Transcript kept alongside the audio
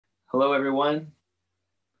Hello, everyone.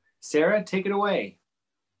 Sarah, take it away.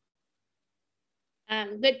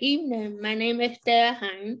 Good evening. My name is Sarah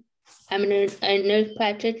Hine. I'm a nurse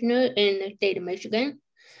practitioner in the state of Michigan,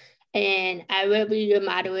 and I will be your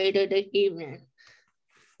moderator this evening.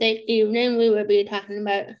 This evening, we will be talking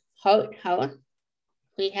about heart health.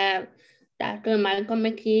 We have Dr. Michael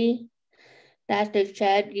McKee, Dr.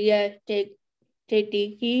 Shazia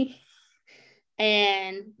Siddiqi,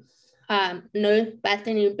 and Nurse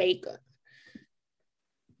Bethany Baker.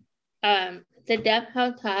 The Deaf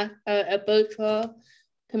Health Talk are a virtual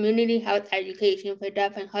community health education for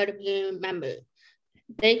deaf and hard of hearing members.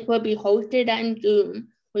 This will be hosted on Zoom.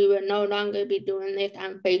 We will no longer be doing this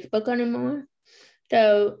on Facebook anymore.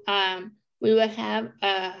 So we will have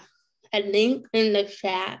a link in the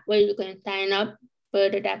chat where you can sign up for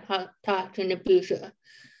the Deaf Health Talks in the future.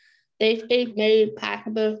 This is made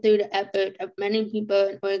possible through the efforts of many people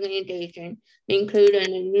and organizations, including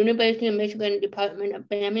the University of Michigan Department of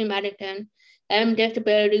Family Medicine,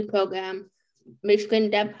 MDisability Program, Michigan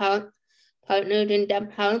Deaf Health, Partners in Deaf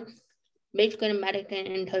Health, Michigan Medicine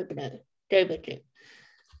Interpreter Services.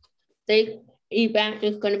 This event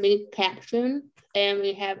is going to be captioned, and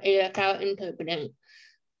we have ASL interpreting.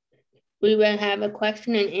 We will have a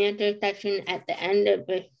question and answer session at the end of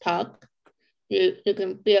this talk. You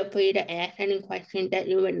can feel free to ask any questions that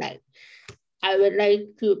you would like. I would like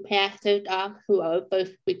to pass this off to our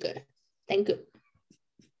first speaker. Thank you.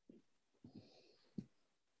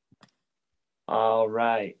 All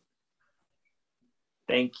right.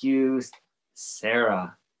 Thank you,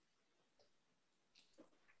 Sarah.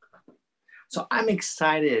 So I'm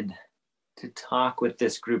excited to talk with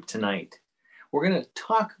this group tonight. We're going to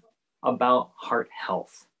talk about heart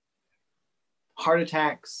health, heart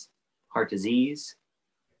attacks, heart disease,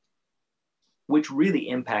 which really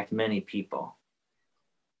impact many people.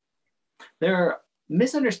 There are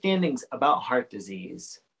misunderstandings about heart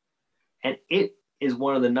disease, and it is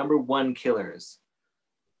one of the #1 killers.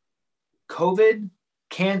 COVID,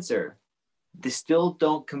 cancer, they still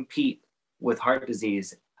don't compete with heart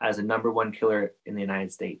disease as a #1 killer in the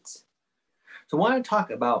United States. So I want to talk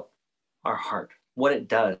about our heart, what it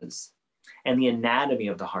does, and the anatomy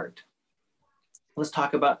of the heart. Let's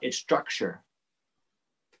talk about its structure.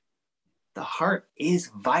 The heart is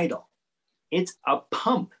vital. It's a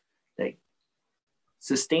pump that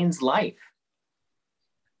sustains life.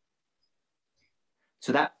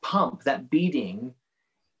 So that pump, that beating,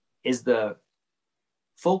 is the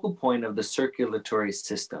focal point of the circulatory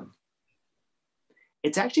system.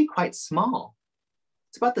 It's actually quite small.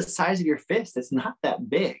 It's about the size of your fist. It's not that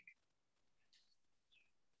big.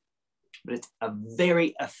 But it's a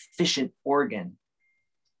very efficient organ,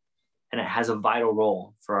 and it has a vital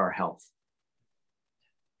role for our health.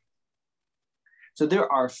 So there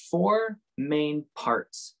are 4 main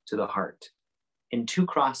parts to the heart in 2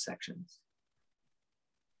 cross sections.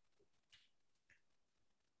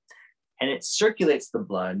 And it circulates the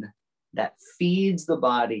blood that feeds the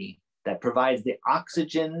body, that provides the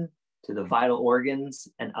oxygen to the vital organs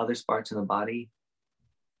and other parts of the body.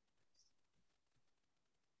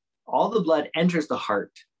 All the blood enters the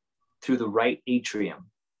heart through the right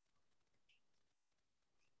atrium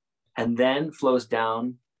and then flows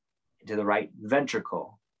down into the right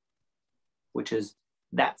ventricle,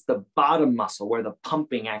 that's the bottom muscle where the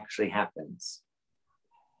pumping actually happens.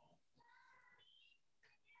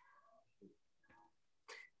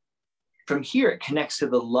 From here, it connects to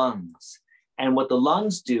the lungs. And what the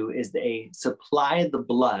lungs do is they supply the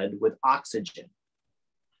blood with oxygen.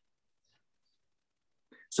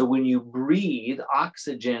 So when you breathe,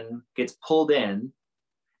 oxygen gets pulled in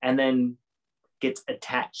and then gets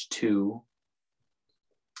attached to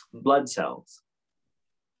blood cells.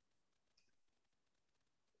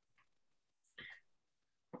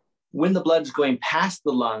 When the blood's going past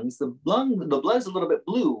the lungs, the blood's a little bit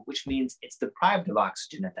blue, which means it's deprived of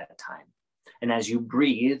oxygen at that time. And as you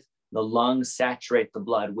breathe, the lungs saturate the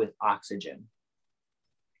blood with oxygen.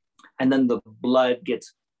 And then the blood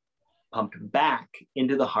gets pumped back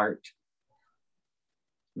into the heart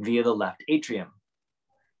via the left atrium.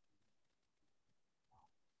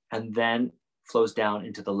 And then flows down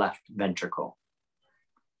into the left ventricle.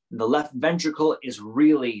 The left ventricle is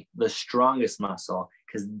really the strongest muscle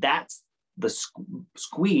because that's the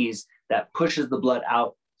squeeze that pushes the blood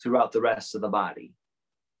out throughout the rest of the body.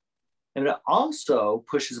 And it also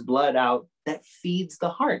pushes blood out that feeds the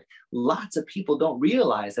heart. Lots of people don't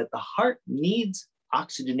realize that the heart needs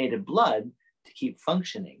oxygenated blood to keep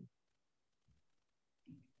functioning.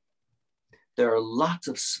 There are lots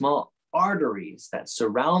of small arteries that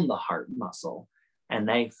surround the heart muscle, and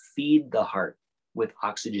they feed the heart with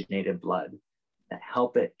oxygenated blood. that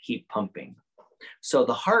help it keep pumping. So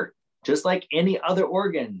the heart, just like any other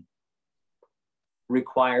organ,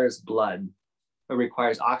 requires blood, or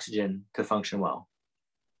requires oxygen to function well.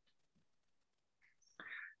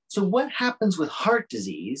 So what happens with heart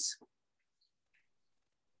disease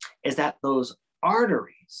is that those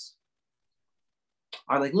arteries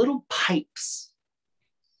are like little pipes,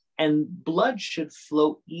 and blood should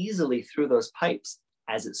flow easily through those pipes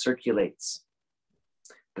as it circulates.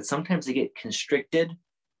 But sometimes they get constricted.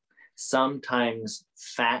 Sometimes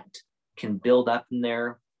fat can build up in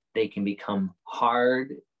there. They can become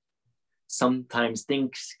hard. Sometimes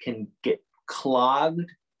things can get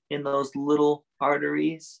clogged in those little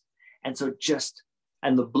arteries. And so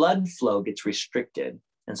and the blood flow gets restricted.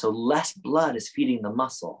 And so less blood is feeding the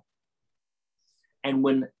muscle. And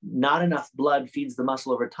when not enough blood feeds the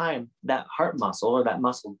muscle over time, that heart muscle or that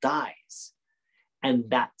muscle dies. And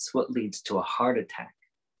that's what leads to a heart attack.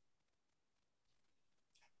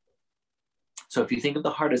 So if you think of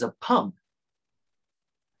the heart as a pump,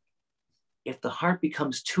 if the heart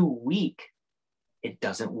becomes too weak, it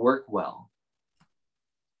doesn't work well.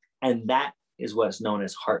 And that is what's known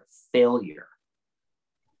as heart failure.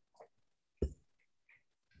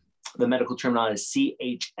 The medical terminology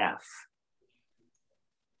is CHF,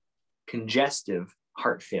 congestive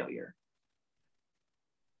heart failure.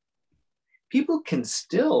 People can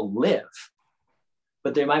still live,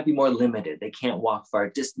 but they might be more limited. They can't walk far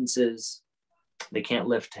distances. They can't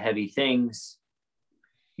lift heavy things.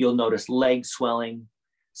 You'll notice leg swelling.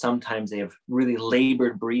 Sometimes they have really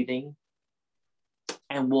labored breathing.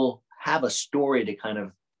 And we'll have a story to kind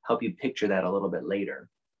of help you picture that a little bit later.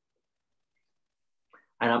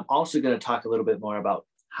 And I'm also going to talk a little bit more about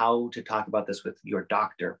how to talk about this with your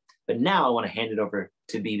doctor. But now I want to hand it over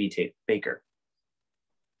to BB Baker.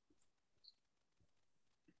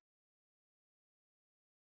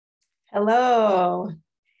 Hello.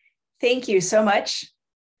 Thank you so much.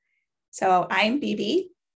 So I'm BB.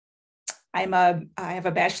 I have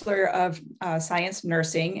a Bachelor of Science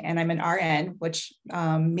Nursing, and I'm an RN, which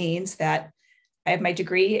means that I have my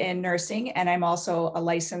degree in nursing, and I'm also a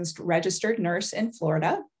licensed registered nurse in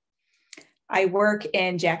Florida. I work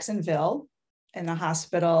in Jacksonville in a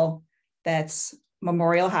hospital that's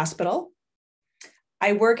Memorial Hospital.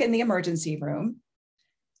 I work in the emergency room.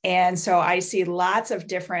 And so I see lots of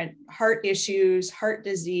different heart issues, heart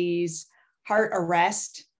disease, heart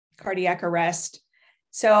arrest, cardiac arrest.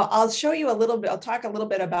 So I'll show you a little bit, I'll talk a little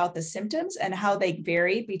bit about the symptoms and how they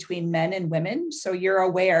vary between men and women. So you're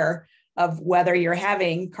aware of whether you're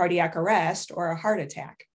having cardiac arrest or a heart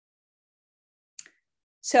attack.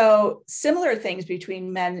 So similar things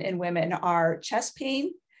between men and women are chest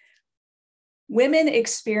pain. Women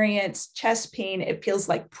experience chest pain. It feels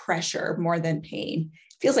like pressure more than pain.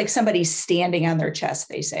 It feels like somebody's standing on their chest,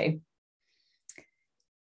 they say.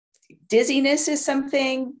 Dizziness is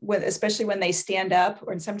something, especially when they stand up,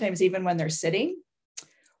 or sometimes even when they're sitting.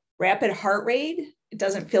 Rapid heart rate, it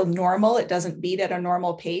doesn't feel normal. It doesn't beat at a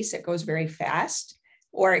normal pace. It goes very fast,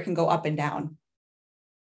 or it can go up and down.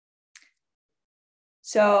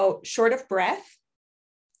 So short of breath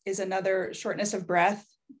is another shortness of breath,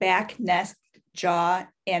 back, neck, jaw,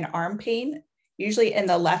 and arm pain, usually in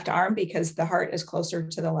the left arm because the heart is closer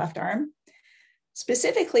to the left arm.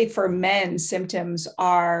 Specifically for men, symptoms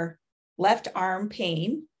are left arm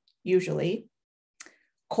pain, usually,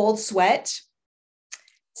 cold sweat,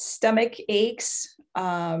 stomach aches,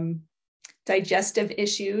 digestive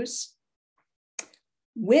issues.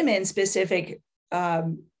 Women specific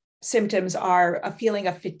symptoms are a feeling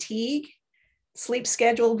of fatigue, sleep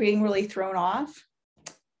schedule being really thrown off,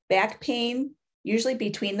 back pain, usually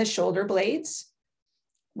between the shoulder blades,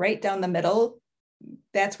 right down the middle.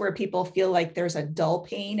 That's where people feel like there's a dull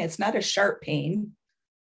pain. It's not a sharp pain.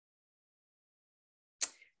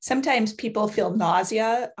 Sometimes people feel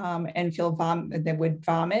nausea and feel they would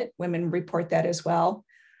vomit. Women report that as well.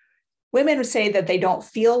 Women would say that they don't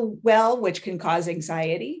feel well, which can cause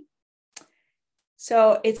anxiety.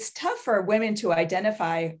 So it's tough for women to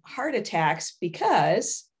identify heart attacks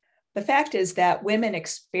because the fact is that women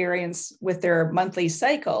experience with their monthly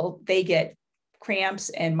cycle, they get cramps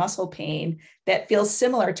and muscle pain that feels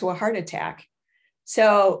similar to a heart attack.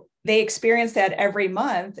 So they experience that every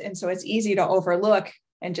month. And so it's easy to overlook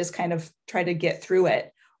and just kind of try to get through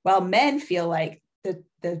it. While men feel like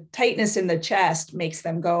the tightness in the chest makes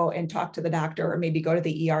them go and talk to the doctor or maybe go to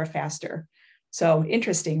the ER faster. So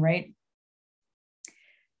interesting, right?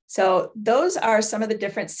 So those are some of the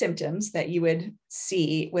different symptoms that you would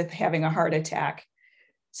see with having a heart attack.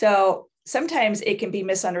 So sometimes it can be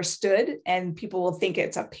misunderstood and people will think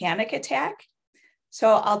it's a panic attack. So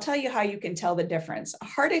I'll tell you how you can tell the difference. A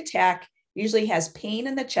heart attack usually has pain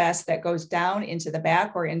in the chest that goes down into the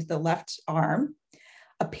back or into the left arm.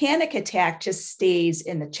 A panic attack just stays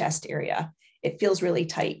in the chest area. It feels really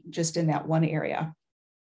tight just in that one area.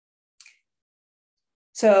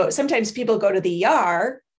 So sometimes people go to the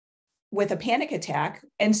ER with a panic attack.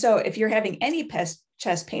 And so if you're having any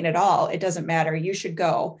chest pain at all, it doesn't matter. You should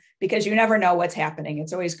go because you never know what's happening.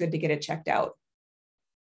 It's always good to get it checked out.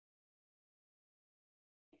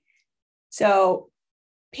 So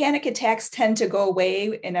panic attacks tend to go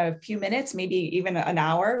away in a few minutes, maybe even an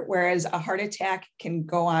hour, whereas a heart attack can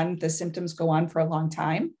go on, the symptoms go on for a long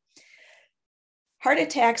time. Heart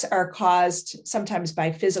attacks are caused sometimes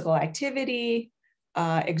by physical activity,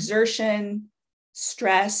 exertion,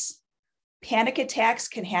 stress. Panic attacks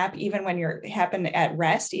can happen at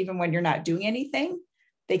rest, even when you're not doing anything.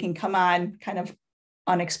 They can come on kind of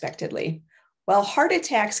unexpectedly. Well, heart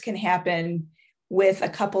attacks can happen with a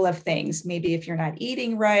couple of things. Maybe if you're not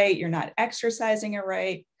eating right, you're not exercising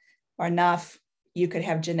right or enough, you could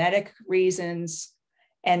have genetic reasons.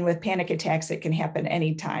 And with panic attacks, it can happen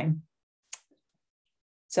anytime.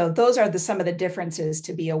 So those are some of the differences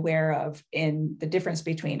to be aware of in the difference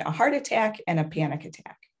between a heart attack and a panic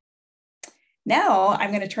attack. Now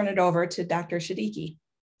I'm going to turn it over to Dr. Siddiqi.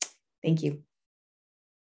 Thank you.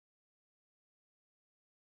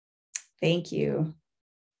 Thank you.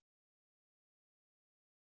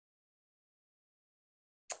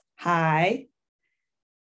 Hi,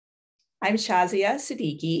 I'm Shazia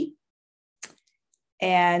Siddiqi,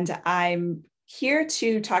 and I'm here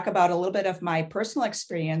to talk about a little bit of my personal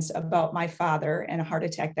experience about my father and a heart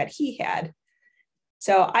attack that he had.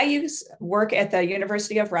 So I work at the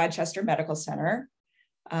University of Rochester Medical Center.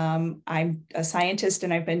 I'm a scientist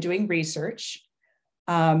and I've been doing research.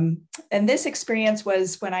 And this experience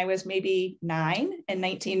was when I was maybe 9 and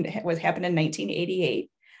happened in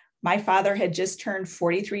 1988. My father had just turned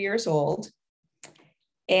 43 years old,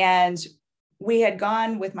 and we had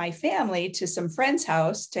gone with my family to some friend's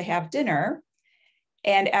house to have dinner.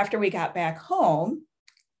 And after we got back home,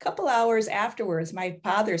 a couple hours afterwards, my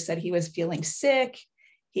father said he was feeling sick.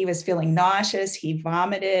 He was feeling nauseous. He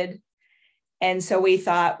vomited. And so we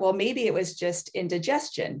thought, well, maybe it was just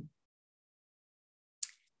indigestion.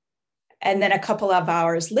 And then a couple of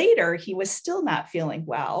hours later, he was still not feeling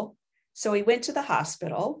well. So we went to the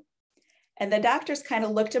hospital. And the doctors kind of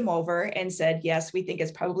looked him over and said, yes, we think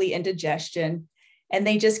it's probably indigestion. And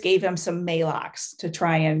they just gave him some Maalox to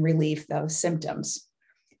try and relieve those symptoms.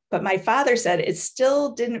 But my father said it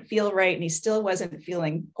still didn't feel right and he still wasn't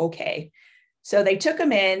feeling okay. So they took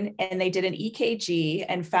him in and they did an EKG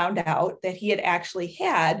and found out that he had actually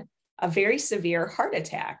had a very severe heart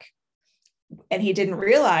attack. And he didn't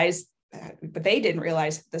realize, but they didn't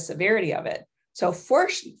realize the severity of it. So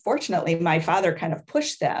fortunately, my father kind of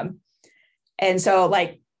pushed them. And so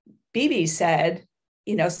like Bibi said,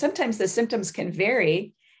 sometimes the symptoms can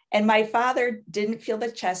vary. And my father didn't feel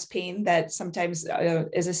the chest pain that sometimes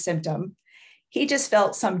is a symptom. He just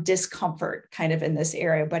felt some discomfort kind of in this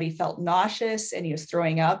area, but he felt nauseous and he was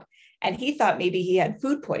throwing up. And he thought maybe he had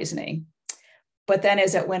food poisoning. But then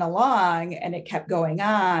as it went along and it kept going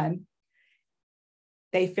on,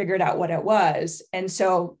 they figured out what it was. And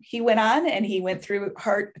so he went on and he went through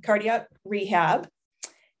cardiac rehab.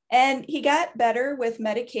 And he got better with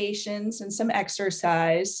medications and some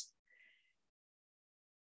exercise.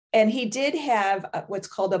 And he did have what's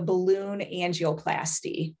called a balloon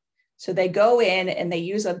angioplasty. So they go in and they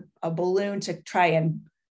use a balloon to try and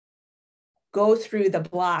go through the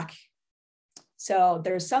block. So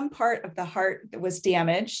there's some part of the heart that was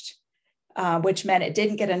damaged, which meant it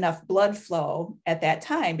didn't get enough blood flow at that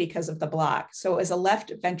time because of the block. So it was a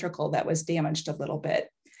left ventricle that was damaged a little bit.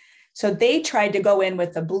 So they tried to go in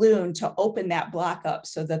with the balloon to open that block up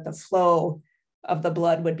so that the flow of the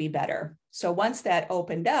blood would be better. So once that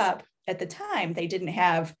opened up, at the time, they didn't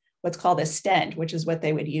have what's called a stent, which is what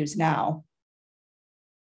they would use now.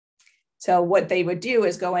 So what they would do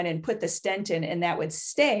is go in and put the stent in and that would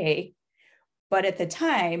stay. But at the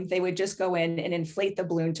time, they would just go in and inflate the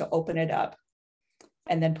balloon to open it up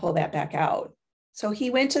and then pull that back out. So he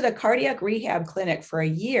went to the cardiac rehab clinic for a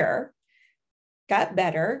year, got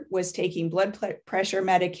better, was taking blood pressure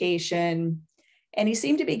medication, and he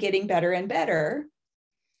seemed to be getting better and better.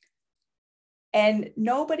 And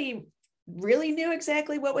nobody really knew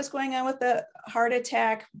exactly what was going on with the heart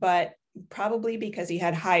attack, but probably because he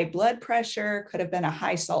had high blood pressure, could have been a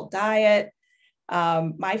high salt diet.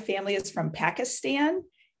 My family is from Pakistan,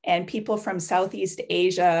 and people from Southeast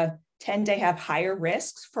Asia tend to have higher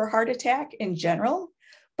risks for heart attack in general.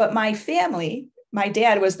 But my family, my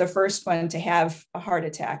dad was the first one to have a heart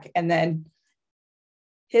attack, and then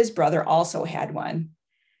his brother also had one.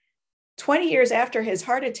 20 years after his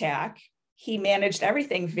heart attack, he managed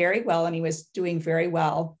everything very well and he was doing very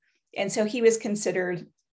well. And so he was considered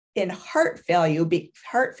in heart failure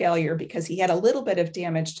because he had a little bit of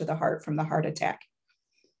damage to the heart from the heart attack.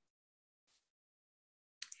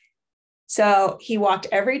 So he walked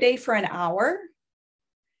every day for an hour.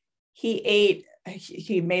 He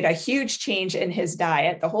made a huge change in his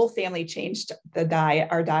diet. The whole family changed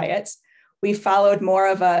our diets. We followed more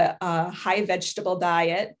of a high vegetable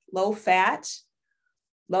diet, low fat,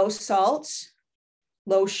 low salt,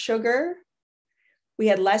 low sugar. We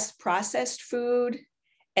had less processed food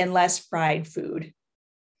and less fried food.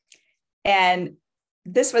 And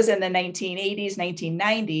this was in the 1980s,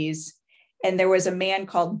 1990s. And there was a man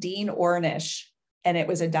called Dean Ornish, and it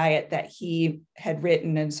was a diet that he had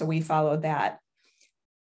written. And so we followed that.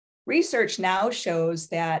 Research now shows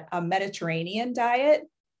that a Mediterranean diet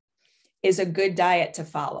is a good diet to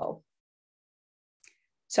follow.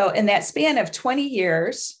 So in that span of 20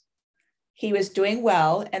 years, he was doing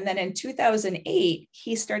well. And then in 2008,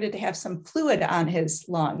 he started to have some fluid on his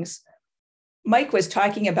lungs. Mike was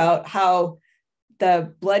talking about how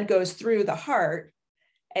the blood goes through the heart.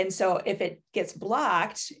 And so if it gets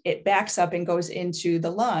blocked, it backs up and goes into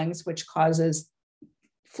the lungs, which causes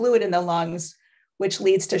fluid in the lungs, which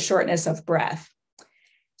leads to shortness of breath.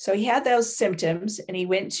 So he had those symptoms and he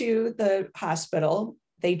went to the hospital.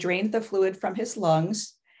 They drained the fluid from his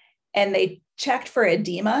lungs and they checked for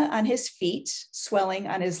edema on his feet, swelling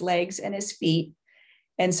on his legs and his feet.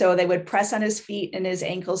 And so they would press on his feet and his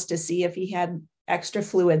ankles to see if he had extra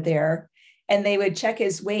fluid there. And they would check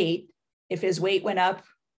his weight. If his weight went up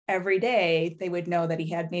every day, they would know that he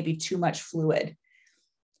had maybe too much fluid.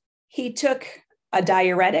 He took a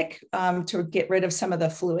diuretic to get rid of some of the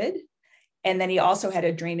fluid. And then he also had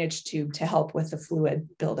a drainage tube to help with the fluid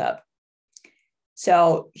buildup.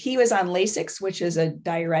 So he was on Lasix, which is a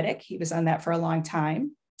diuretic. He was on that for a long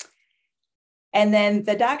time. And then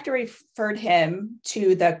the doctor referred him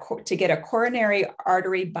to get a coronary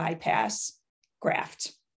artery bypass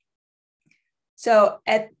graft. So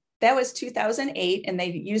that was 2008, and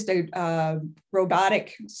they used a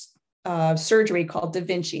robotic surgery called Da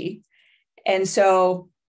Vinci. And so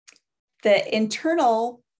the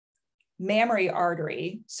internal mammary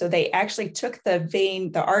artery, so they actually took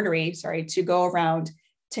the artery, to go around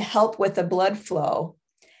to help with the blood flow,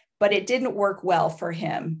 but it didn't work well for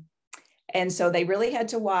him. And so they really had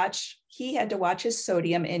to watch his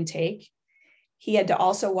sodium intake. He had to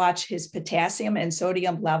also watch his potassium and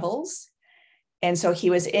sodium levels. And so he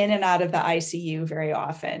was in and out of the ICU very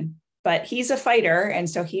often, but he's a fighter. And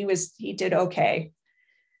so he did okay.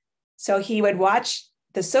 So he would watch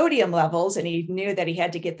the sodium levels and he knew that he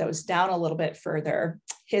had to get those down a little bit further.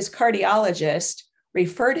 His cardiologist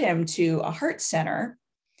referred him to a heart center.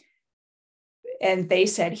 And they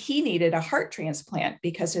said he needed a heart transplant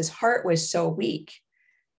because his heart was so weak.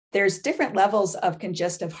 There's different levels of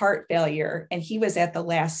congestive heart failure, and he was at the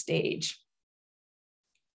last stage.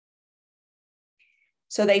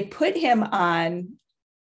 So they put him on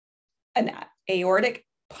an aortic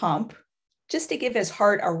pump just to give his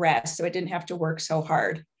heart a rest so it didn't have to work so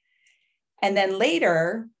hard. And then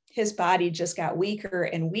later, his body just got weaker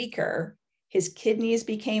and weaker. His kidneys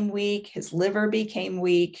became weak, his liver became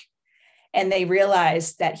weak, and they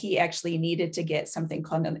realized that he actually needed to get something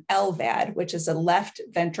called an LVAD, which is a left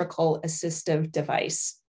ventricle assistive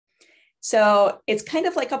device. So it's kind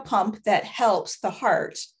of like a pump that helps the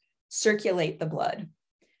heart circulate the blood.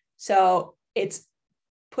 So it's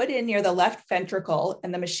put in near the left ventricle,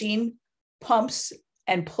 and the machine pumps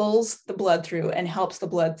and pulls the blood through and helps the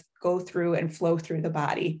blood go through and flow through the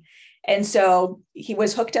body. And so he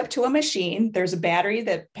was hooked up to a machine. There's a battery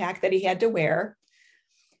pack that he had to wear.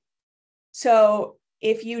 So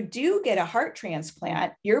if you do get a heart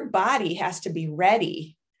transplant, your body has to be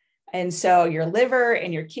ready. And so your liver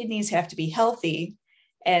and your kidneys have to be healthy.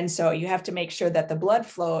 And so you have to make sure that the blood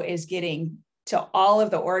flow is getting to all of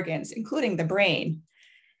the organs, including the brain.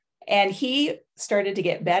 And he started to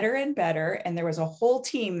get better and better. And there was a whole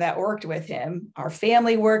team that worked with him. Our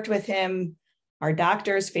family worked with him, our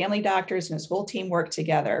doctors, family doctors, and his whole team worked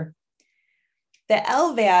together. The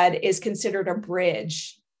LVAD is considered a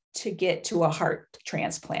bridge to get to a heart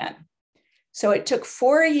transplant. So it took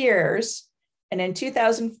 4 years. And in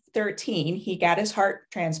 2013, he got his heart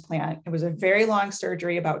transplant. It was a very long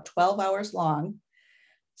surgery, about 12 hours long.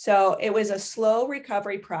 So it was a slow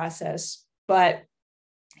recovery process, but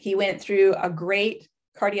he went through a great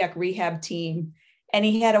cardiac rehab team, and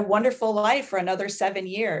he had a wonderful life for another 7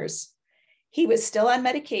 years. He was still on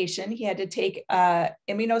medication. He had to take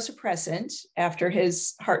immunosuppressant after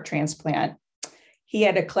his heart transplant. He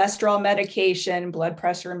had a cholesterol medication, blood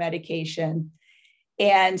pressure medication,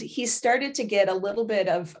 and he started to get a little bit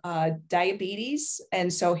of diabetes.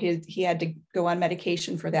 And so he had to go on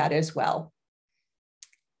medication for that as well.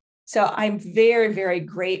 So I'm very, very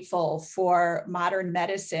grateful for modern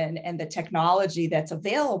medicine and the technology that's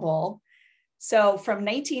available. So from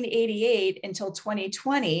 1988 until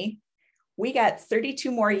 2020, we got 32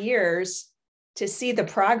 more years to see the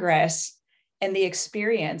progress and the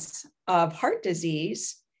experience of heart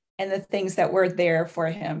disease and the things that were there for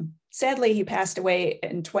him. Sadly, he passed away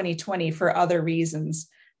in 2020 for other reasons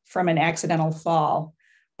from an accidental fall,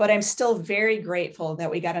 but I'm still very grateful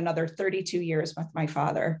that we got another 32 years with my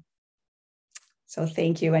father. So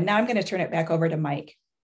thank you. And now I'm going to turn it back over to Mike.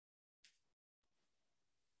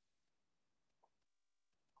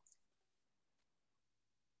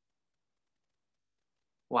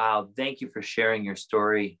 Wow, thank you for sharing your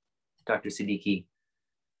story, Dr. Siddiqi.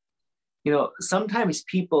 You know, sometimes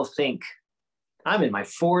people think, I'm in my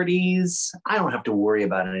 40s, I don't have to worry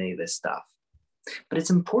about any of this stuff. But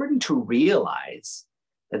it's important to realize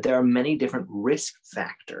that there are many different risk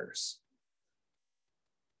factors.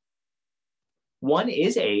 One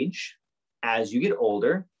is age. As you get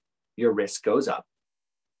older, your risk goes up.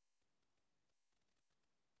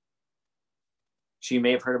 She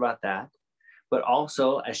may have heard about that. But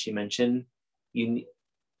also, as she mentioned, a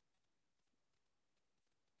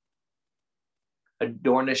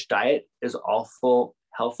Dornish diet is also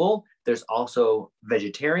helpful. There's also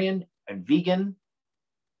vegetarian and vegan.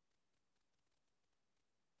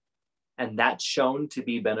 And that's shown to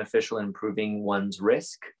be beneficial in improving one's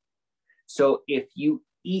risk. So if you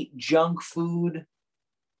eat junk food,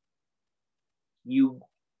 you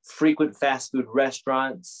frequent fast food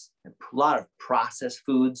restaurants, a lot of processed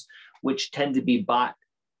foods, which tend to be bought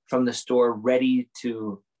from the store ready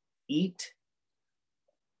to eat,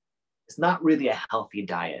 it's not really a healthy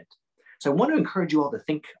diet. So I want to encourage you all to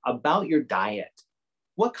think about your diet.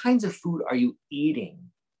 What kinds of food are you eating?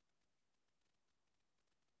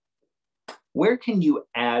 Where can you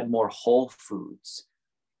add more whole foods?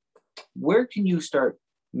 Where can you start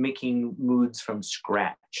making foods from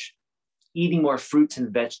scratch? Eating more fruits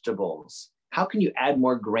and vegetables? How can you add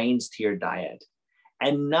more grains to your diet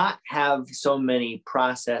and not have so many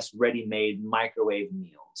processed, ready-made microwave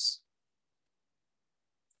meals?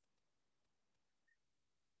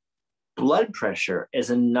 Blood pressure is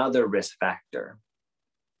another risk factor.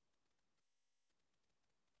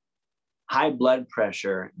 High blood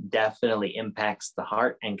pressure definitely impacts the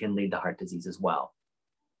heart and can lead to heart disease as well.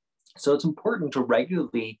 So it's important to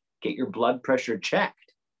regularly get your blood pressure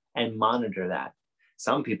checked and monitor that.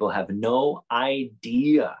 Some people have no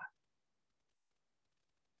idea.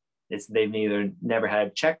 They've never had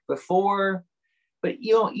it checked before, but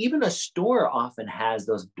you know, even a store often has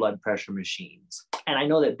those blood pressure machines. And I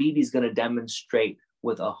know that BB is going to demonstrate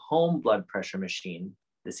with a home blood pressure machine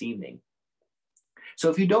this evening. So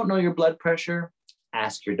if you don't know your blood pressure,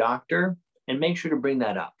 ask your doctor and make sure to bring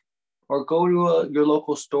that up. Or go to your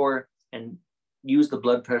local store and use the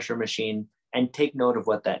blood pressure machine and take note of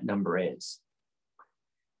what that number is.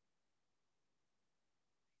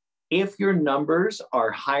 If your numbers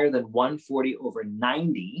are higher than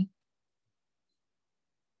 140/90,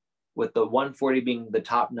 with the 140 being the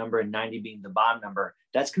top number and 90 being the bottom number,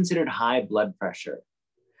 that's considered high blood pressure.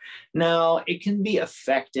 Now, it can be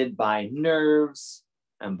affected by nerves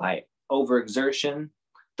and by overexertion.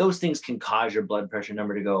 Those things can cause your blood pressure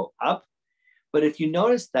number to go up. But if you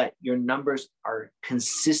notice that your numbers are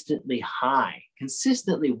consistently high,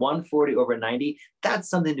 consistently 140/90, that's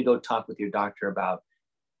something to go talk with your doctor about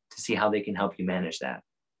to see how they can help you manage that.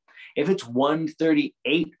 If it's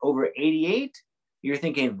 138/88, you're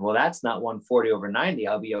thinking, well, that's not 140/90,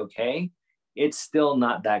 I'll be okay. It's still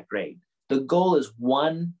not that great. The goal is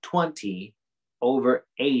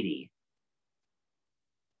 120/80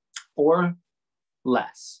 or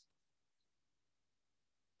less.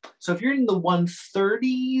 So if you're in the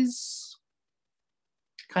 130s,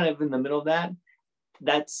 kind of in the middle of that,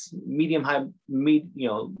 that's medium high,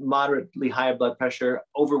 moderately high blood pressure.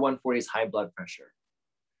 Over 140 is high blood pressure.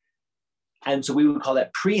 And so we would call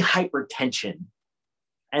that pre-hypertension.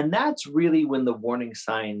 And that's really when the warning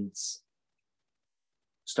signs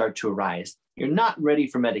start to arise. You're not ready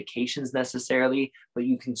for medications necessarily, but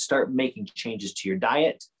you can start making changes to your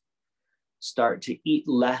diet, start to eat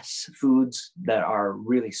less foods that are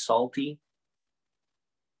really salty.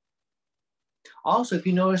 Also, if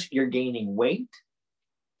you notice you're gaining weight,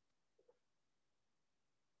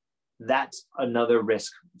 that's another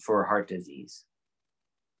risk for heart disease.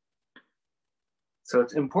 So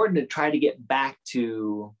it's important to try to get back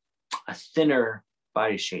to a thinner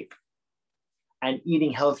body shape. and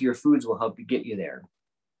eating healthier foods will help you get you there.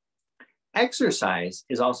 Exercise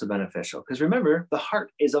is also beneficial because remember, the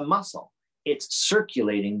heart is a muscle. It's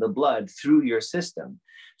circulating the blood through your system.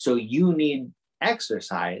 So you need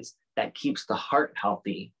exercise that keeps the heart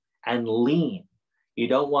healthy and lean. You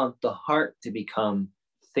don't want the heart to become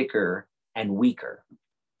thicker and weaker.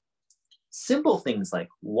 Simple things like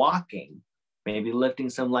walking, maybe lifting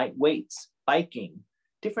some light weights, biking,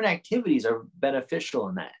 different activities are beneficial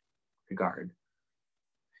in that regard.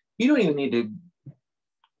 You don't even need to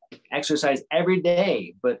exercise every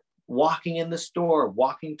day, but walking in the store,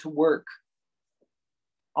 walking to work,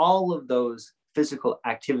 all of those physical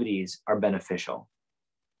activities are beneficial.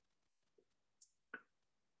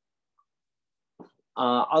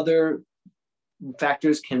 Other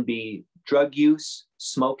factors can be drug use,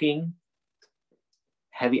 smoking,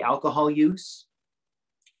 heavy alcohol use.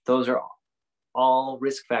 Those are all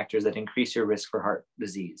risk factors that increase your risk for heart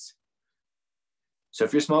disease. So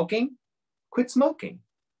if you're smoking, quit smoking.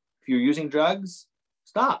 If you're using drugs,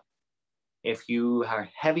 stop. If you have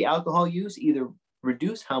heavy alcohol use, either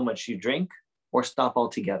reduce how much you drink or stop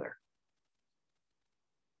altogether.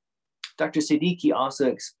 Dr. Siddiqi also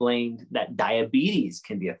explained that diabetes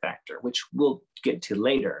can be a factor, which we'll get to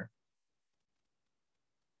later.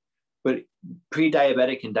 But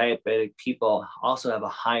pre-diabetic and diabetic people also have a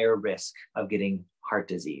higher risk of getting heart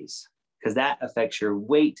disease because that affects your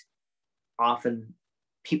weight. Often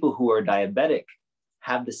people who are diabetic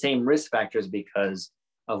have the same risk factors because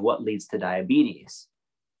of what leads to diabetes.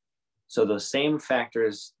 So those same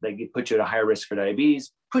factors that put you at a higher risk for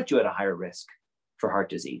diabetes put you at a higher risk for heart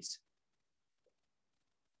disease.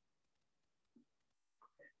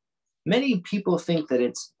 Many people think that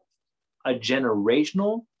it's a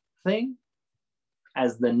generational thing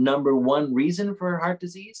as the number one reason for heart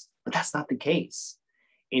disease, but that's not the case.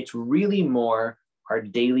 It's really more our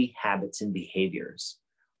daily habits and behaviors.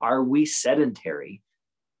 Are we sedentary?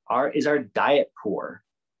 Is our diet poor?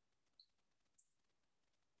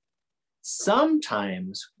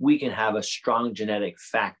 Sometimes we can have a strong genetic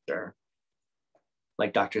factor,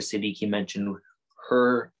 like Dr. Siddiqi mentioned,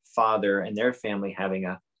 her father and their family having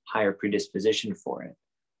a higher predisposition for it.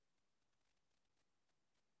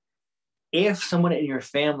 If someone in your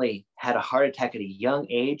family had a heart attack at a young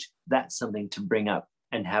age, that's something to bring up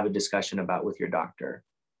and have a discussion about with your doctor.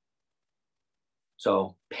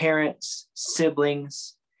 So parents,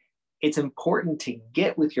 siblings, it's important to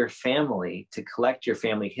get with your family to collect your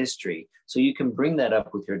family history so you can bring that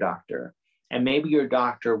up with your doctor. And maybe your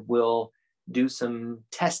doctor will do some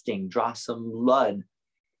testing, draw some blood.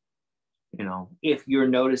 You know, if you're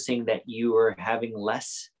noticing that you are having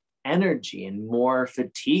less energy and more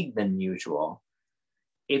fatigue than usual,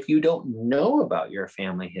 if you don't know about your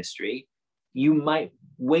family history, you might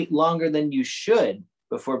wait longer than you should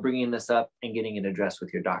before bringing this up and getting it addressed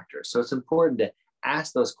with your doctor. So it's important to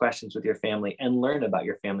ask those questions with your family and learn about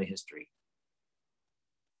your family history.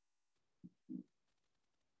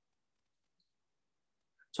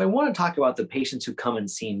 So I want to talk about the patients who come and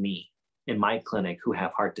see me in my clinic who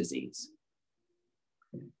have heart disease.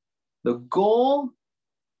 The goal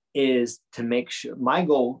is to make sure, my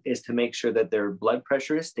goal is to make sure that their blood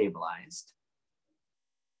pressure is stabilized,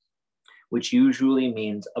 which usually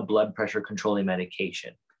means a blood pressure controlling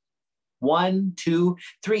medication. 1, 2,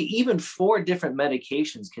 3, even 4 different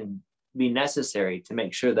medications can be necessary to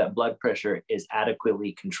make sure that blood pressure is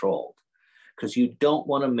adequately controlled, because you don't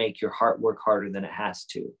want to make your heart work harder than it has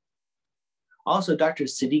to. Also, Dr.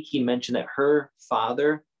 Siddiqi mentioned that her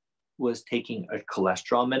father was taking a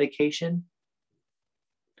cholesterol medication.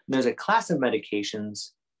 There's a class of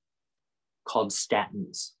medications called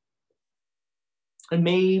statins. And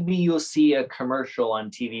maybe you'll see a commercial on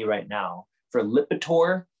TV right now for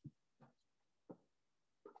Lipitor.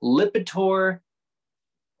 Lipitor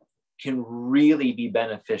can really be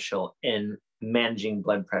beneficial in managing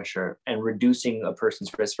blood pressure and reducing a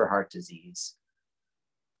person's risk for heart disease.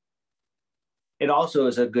 It also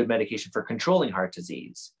is a good medication for controlling heart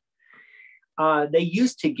disease. They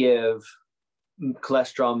used to give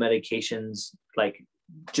cholesterol medications like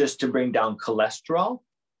just to bring down cholesterol,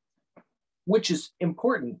 which is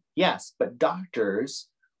important, yes, but doctors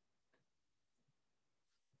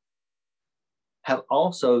have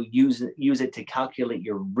also use it to calculate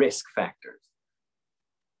your risk factors.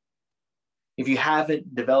 If you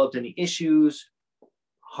haven't developed any issues,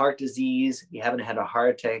 heart disease, you haven't had a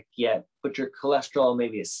heart attack yet, but your cholesterol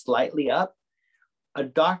maybe is slightly up, a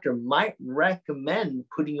doctor might recommend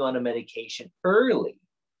putting you on a medication early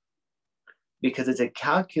because it's a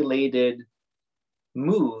calculated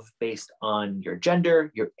move based on your gender,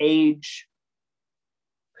 your age,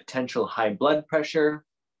 potential high blood pressure.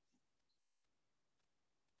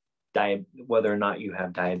 whether or not you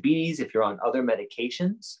have diabetes, if you're on other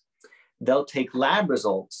medications. They'll take lab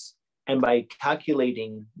results, and by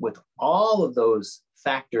calculating with all of those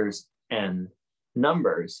factors and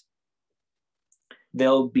numbers,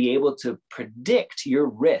 they'll be able to predict your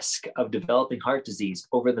risk of developing heart disease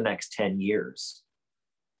over the next 10 years.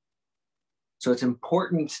 So it's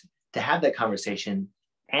important to have that conversation.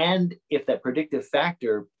 And if that predictive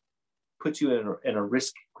factor puts you in a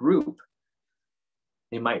risk group,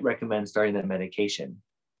 they might recommend starting that medication.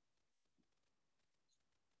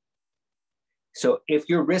 So if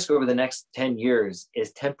your risk over the next 10 years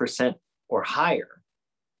is 10% or higher,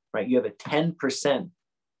 right, you have a 10%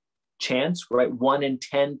 chance, right? 1 in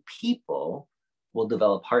 10 people will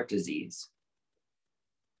develop heart disease.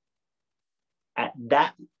 At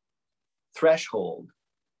that threshold,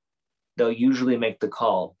 they'll usually make the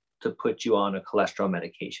call to put you on a cholesterol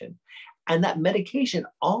medication. And that medication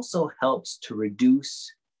also helps to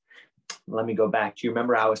reduce, let me go back. Do you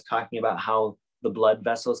remember I was talking about how the blood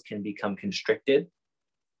vessels can become constricted?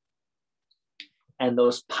 And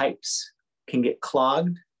those pipes can get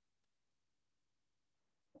clogged.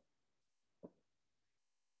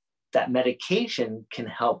 That medication can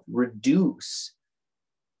help reduce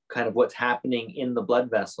kind of what's happening in the blood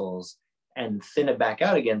vessels and thin it back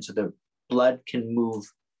out again so the blood can move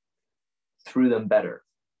through them better.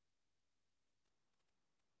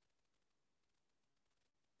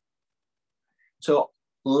 So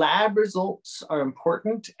lab results are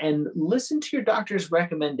important, and listen to your doctor's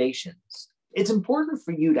recommendations. It's important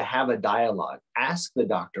for you to have a dialogue. Ask the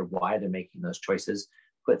doctor why they're making those choices,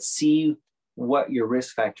 but see what your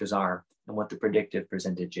risk factors are and what the predictive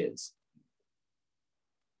percentage is.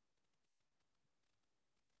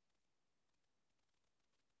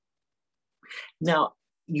 Now,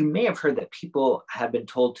 you may have heard that people have been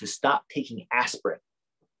told to stop taking aspirin.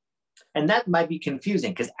 And that might be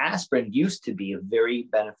confusing because aspirin used to be a very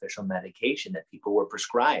beneficial medication that people were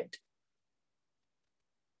prescribed.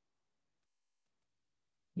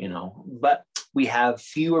 You know, but we have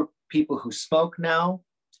fewer people who smoke now,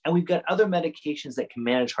 and we've got other medications that can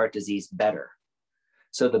manage heart disease better.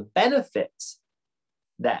 So the benefits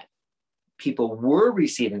that people were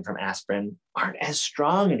receiving from aspirin aren't as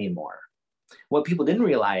strong anymore. What people didn't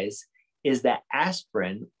realize is that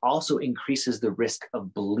aspirin also increases the risk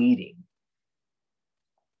of bleeding.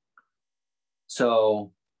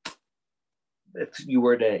 So if you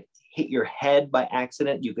were to hit your head by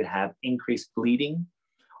accident, you could have increased bleeding,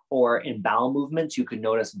 or in bowel movements, you could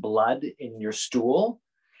notice blood in your stool.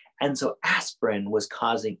 And so aspirin was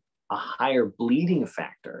causing a higher bleeding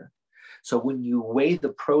factor. So when you weigh the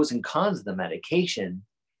pros and cons of the medication,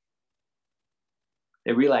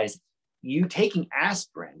 they realize you taking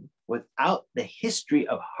aspirin without the history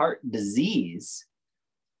of heart disease,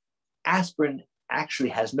 aspirin actually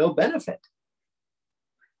has no benefit.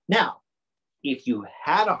 Now, if you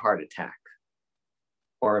had a heart attack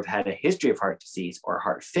or have had a history of heart disease or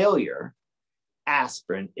heart failure,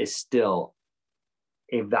 aspirin is still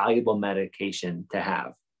a valuable medication to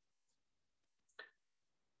have.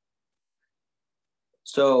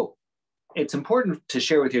 So it's important to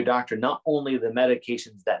share with your doctor not only the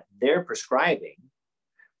medications that they're prescribing,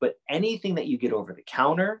 but anything that you get over the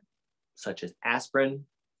counter, such as aspirin,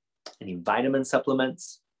 any vitamin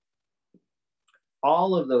supplements.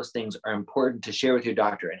 All of those things are important to share with your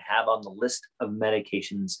doctor and have on the list of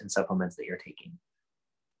medications and supplements that you're taking.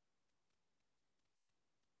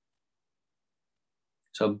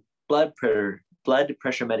 So blood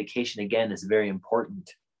pressure medication, again, is very important.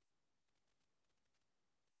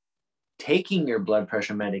 Taking your blood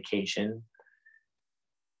pressure medication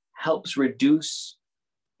helps reduce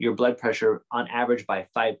your blood pressure on average by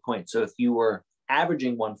 5 points. So if you were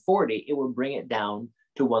averaging 140, it would bring it down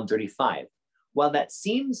to 135. While that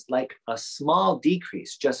seems like a small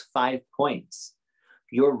decrease, just 5 points,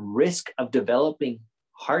 your risk of developing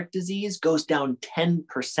heart disease goes down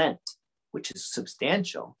 10%, which is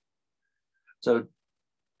substantial. So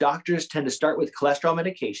doctors tend to start with cholesterol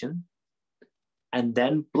medication and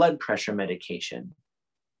then blood pressure medication.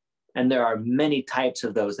 And there are many types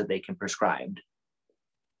of those that they can prescribe.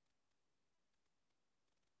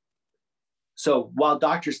 So while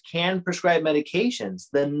doctors can prescribe medications,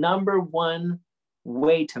 the number one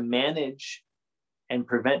way to manage and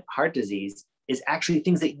prevent heart disease is actually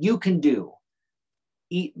things that you can do.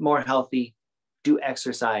 Eat more healthy, do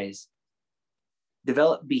exercise,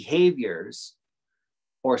 develop behaviors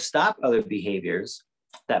or stop other behaviors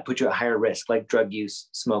that put you at higher risk, like drug use,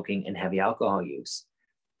 smoking, and heavy alcohol use.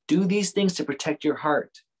 Do these things to protect your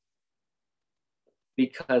heart.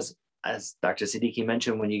 Because as Dr. Siddiqi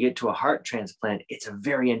mentioned, when you get to a heart transplant, it's a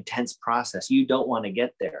very intense process. You don't want to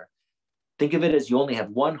get there. Think of it as you only have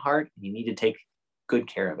one heart and you need to take good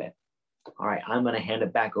care of it. All right, I'm going to hand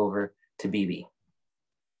it back over to BB.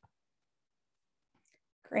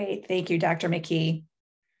 Great. Thank you, Dr. McKee.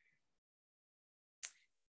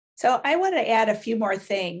 So I want to add a few more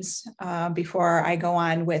things before I go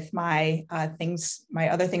on with my other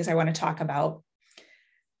things I want to talk about.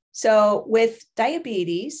 So with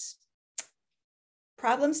diabetes,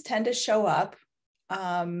 problems tend to show up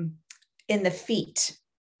in the feet,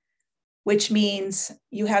 which means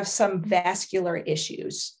you have some vascular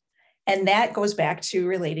issues. And that goes back to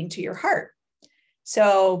relating to your heart.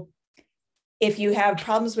 So if you have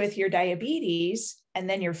problems with your diabetes and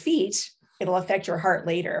then your feet, it'll affect your heart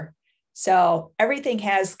later. So everything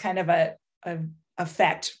has kind of a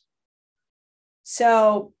effect.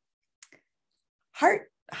 So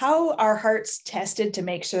how are hearts tested to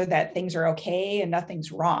make sure that things are okay and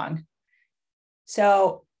nothing's wrong?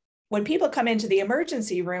 So when people come into the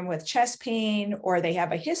emergency room with chest pain, or they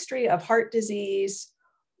have a history of heart disease,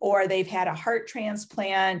 or they've had a heart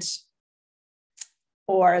transplant,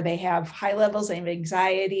 or they have high levels of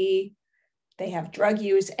anxiety, they have drug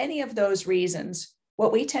use, any of those reasons,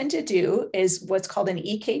 what we tend to do is what's called an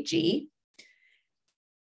EKG,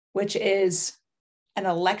 which is an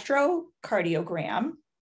electrocardiogram,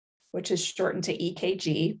 which is shortened to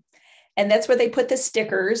EKG. And that's where they put the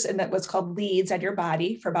stickers and what's called leads on your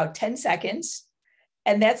body for about 10 seconds.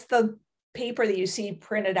 And that's the paper that you see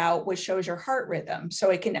printed out, which shows your heart rhythm. So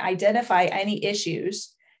it can identify any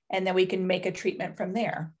issues, and then we can make a treatment from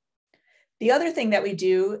there. The other thing that we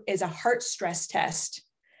do is a heart stress test.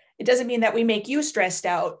 It doesn't mean that we make you stressed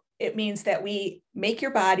out. It means that we make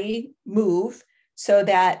your body move so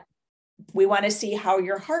that we want to see how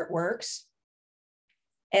your heart works.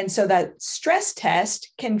 And so that stress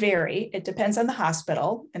test can vary. It depends on the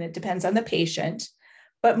hospital and it depends on the patient.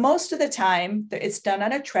 But most of the time, it's done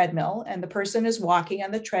on a treadmill, and the person is walking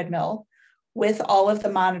on the treadmill with all of the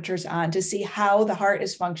monitors on to see how the heart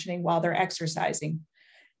is functioning while they're exercising.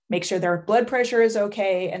 Make sure their blood pressure is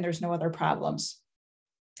okay and there's no other problems.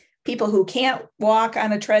 People who can't walk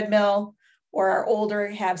on a treadmill or are older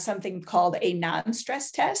have something called a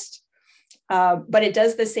non-stress test, but it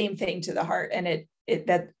does the same thing to the heart, and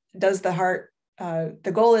that does the heart.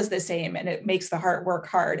 The goal is the same, and it makes the heart work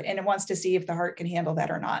hard, and it wants to see if the heart can handle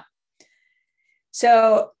that or not.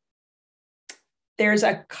 So there's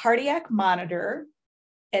a cardiac monitor.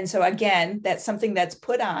 And so again, that's something that's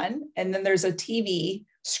put on, and then there's a TV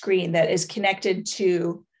screen that is connected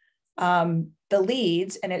to the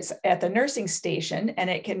leads, and it's at the nursing station, and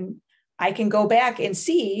I can go back and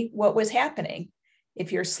see what was happening.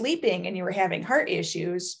 If you're sleeping and you were having heart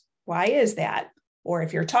issues, why is that? Or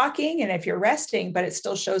if you're talking and if you're resting, but it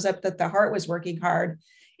still shows up that the heart was working hard,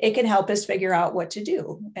 it can help us figure out what to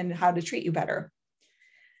do and how to treat you better.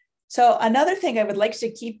 So another thing I would like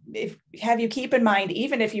to have you keep in mind,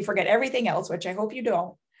 even if you forget everything else, which I hope you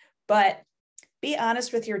don't, but be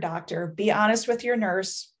honest with your doctor, be honest with your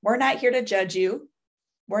nurse. We're not here to judge you.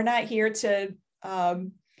 We're not here to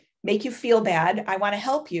make you feel bad. I want to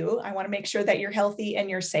help you. I want to make sure that you're healthy and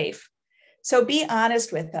you're safe. So be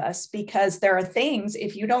honest with us, because there are things,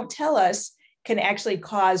 if you don't tell us, can actually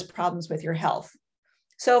cause problems with your health.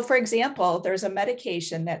 So for example, there's a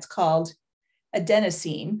medication that's called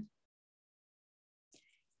adenosine,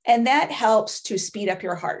 and that helps to speed up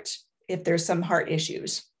your heart if there's some heart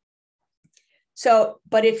issues. So,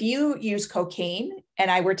 but if you use cocaine and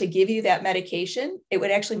I were to give you that medication, it would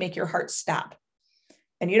actually make your heart stop.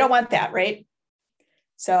 And you don't want that, right?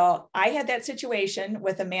 So I had that situation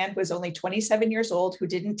with a man who was only 27 years old who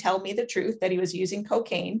didn't tell me the truth that he was using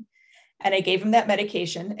cocaine. And I gave him that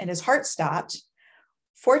medication and his heart stopped.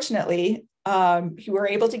 Fortunately, we were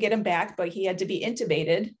able to get him back, but he had to be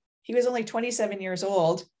intubated. He was only 27 years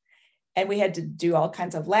old, and we had to do all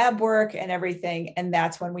kinds of lab work and everything. And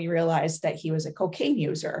that's when we realized that he was a cocaine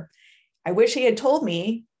user. I wish he had told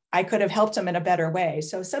me. I could have helped him in a better way.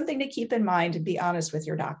 So something to keep in mind, and be honest with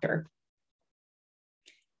your doctor.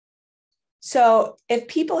 So if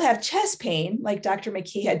people have chest pain, like Dr.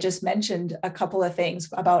 McKee had just mentioned a couple of things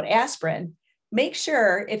about aspirin, make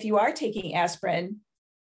sure if you are taking aspirin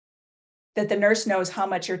that the nurse knows how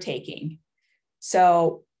much you're taking.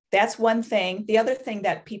 So that's one thing. The other thing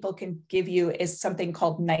that people can give you is something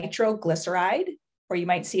called nitroglyceride, or you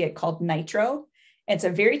might see it called nitro. It's a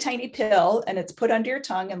very tiny pill, and it's put under your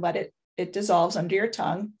tongue and it dissolves under your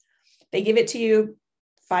tongue. They give it to you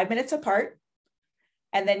 5 minutes apart,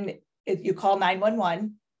 and then if you call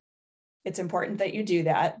 911, it's important that you do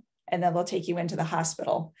that, and then they'll take you into the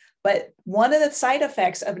hospital. But one of the side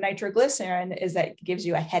effects of nitroglycerin is that it gives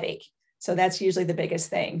you a headache. So that's usually the biggest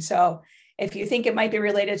thing. So If you think it might be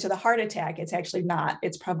related to the heart attack, it's actually not.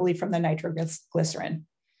 It's probably from the nitroglycerin.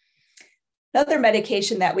 Another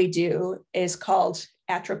medication that we do is called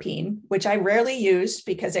atropine, which I rarely use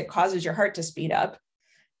because it causes your heart to speed up.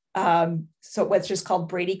 So what's just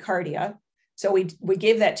called bradycardia. So we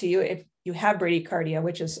give that to you if you have bradycardia,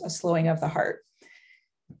 which is a slowing of the heart.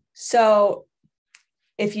 So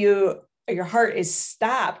if your heart is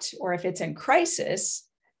stopped or if it's in crisis,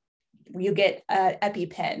 you get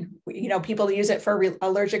EpiPen. People use it for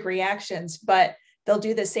allergic reactions, but they'll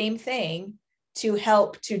do the same thing to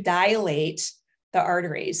help to dilate the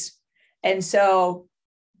arteries. And so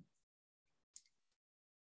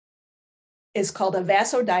it's called a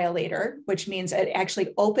vasodilator, which means it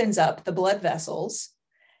actually opens up the blood vessels.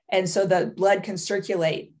 And so the blood can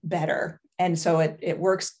circulate better. And so it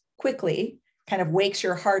works quickly, kind of wakes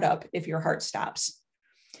your heart up if your heart stops.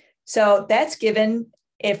 So that's given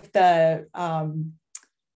if the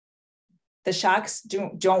shocks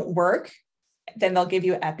don't work, then they'll give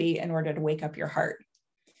you epi in order to wake up your heart.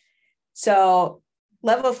 So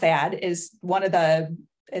Levofad is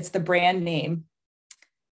it's the brand name,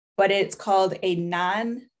 but it's called a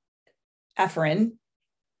non-epinephrine.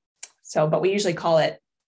 But we usually call it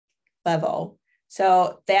Levo.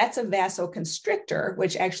 So that's a vasoconstrictor,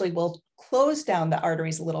 which actually will close down the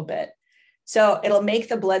arteries a little bit. So it'll make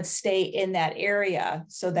the blood stay in that area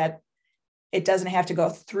so that it doesn't have to go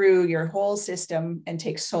through your whole system and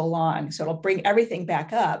take so long. So it'll bring everything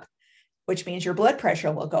back up, which means your blood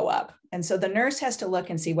pressure will go up. And so the nurse has to look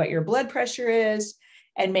and see what your blood pressure is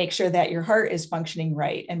and make sure that your heart is functioning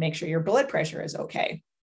right and make sure your blood pressure is okay.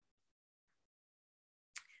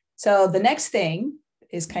 So the next thing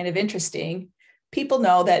is kind of interesting. People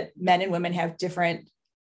know that men and women have different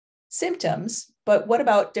symptoms, but what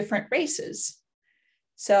about different races?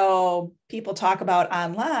 So people talk about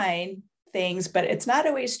online things, but it's not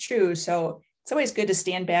always true. So it's always good to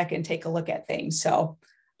stand back and take a look at things. So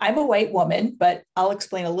I'm a white woman, but I'll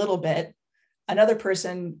explain a little bit. Another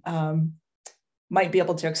person might be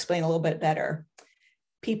able to explain a little bit better.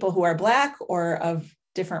 People who are Black or of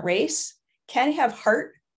different race can have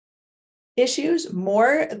heart issues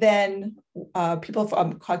more than people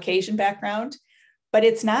from Caucasian background, but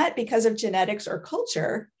it's not because of genetics or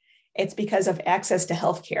culture. It's because of access to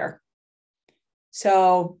healthcare.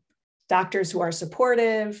 So doctors who are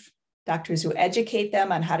supportive, doctors who educate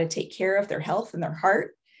them on how to take care of their health and their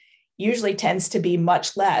heart usually tends to be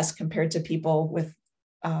much less compared to people with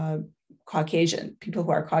people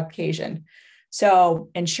who are Caucasian. So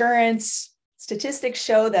insurance statistics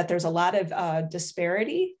show that there's a lot of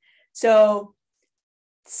disparity. So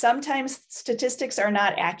sometimes statistics are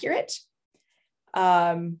not accurate.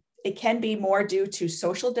 It can be more due to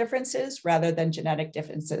social differences rather than genetic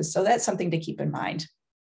differences. So that's something to keep in mind.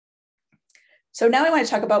 So now I want to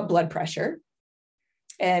talk about blood pressure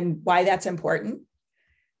and why that's important.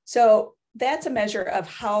 So that's a measure of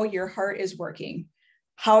how your heart is working,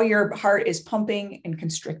 how your heart is pumping and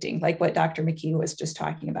constricting, like what Dr. McKee was just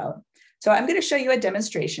talking about. So I'm going to show you a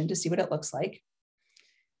demonstration to see what it looks like.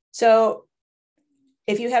 So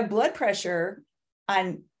if you have blood pressure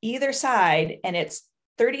on either side and it's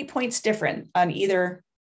 30 points different on either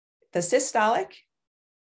the systolic,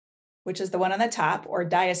 which is the one on the top, or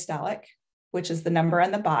diastolic, which is the number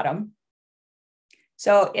on the bottom.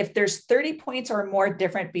 So if there's 30 points or more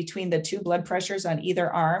different between the two blood pressures on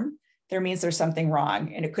either arm, there means there's something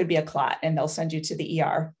wrong and it could be a clot and they'll send you to the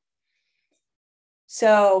ER.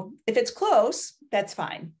 So if it's close, that's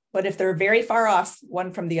fine. But if they're very far off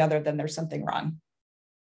one from the other, then there's something wrong.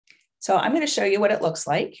 So I'm going to show you what it looks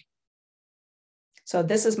like. So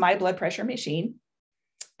this is my blood pressure machine.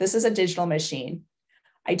 This is a digital machine.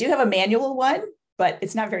 I do have a manual one, but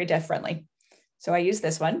it's not very deaf friendly. So I use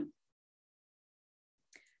this one.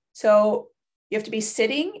 So you have to be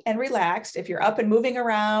sitting and relaxed. If you're up and moving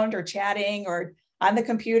around or chatting or on the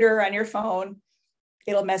computer, on your phone,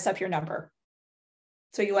 it'll mess up your number.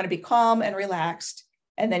 So you want to be calm and relaxed,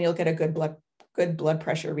 and then you'll get a good blood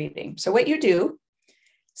pressure reading. So what you do,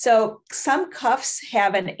 so some cuffs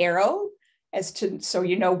have an arrow so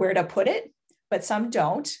you know where to put it, but some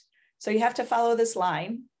don't. So you have to follow this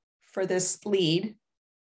line for this lead.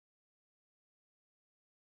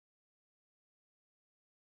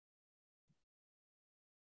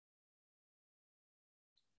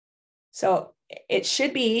 So it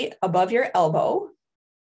should be above your elbow.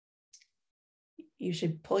 You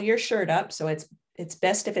should pull your shirt up. So it's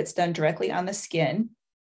best if it's done directly on the skin.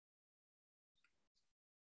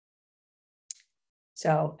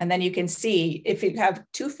 So, and then you can see if you have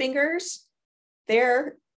two fingers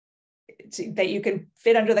there that you can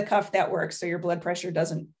fit under the cuff, that works. So your blood pressure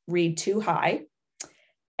doesn't read too high.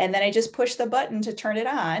 And then I just push the button to turn it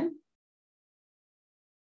on.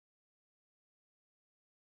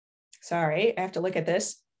 Sorry, I have to look at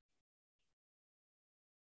this.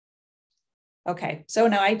 Okay, so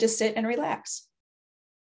now I just sit and relax.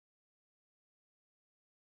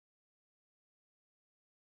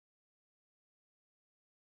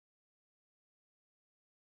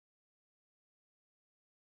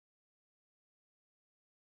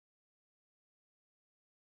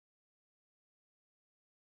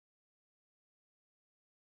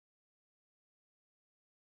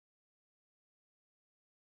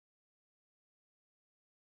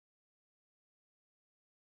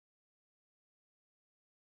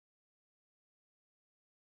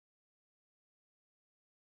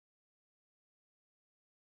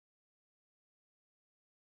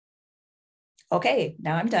 Okay,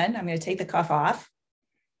 now I'm done. I'm going to take the cuff off.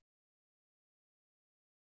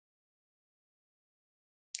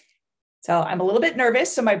 So I'm a little bit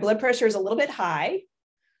nervous, so my blood pressure is a little bit high.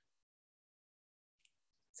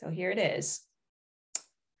 So here it is.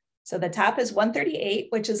 So the top is 138,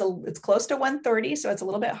 which is it's close to 130, so it's a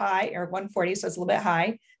little bit high, or 140, so it's a little bit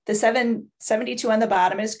high. The 772 on the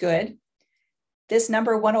bottom is good. This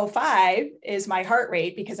number 105 is my heart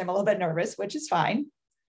rate because I'm a little bit nervous, which is fine.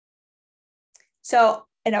 So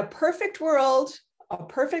in a perfect world, a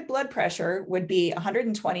perfect blood pressure would be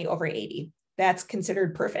 120/80. That's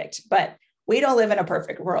considered perfect, but we don't live in a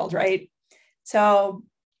perfect world, right? So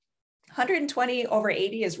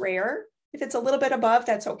 120/80 is rare. If it's a little bit above,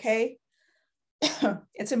 that's okay.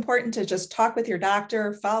 It's important to just talk with your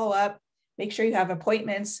doctor, follow up, make sure you have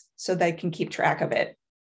appointments so they can keep track of it.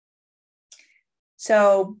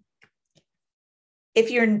 So if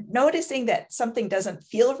you're noticing that something doesn't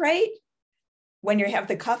feel right when you have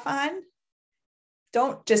the cuff on,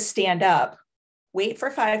 don't just stand up. Wait for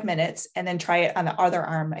 5 minutes and then try it on the other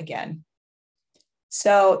arm again.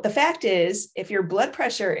 So the fact is, if your blood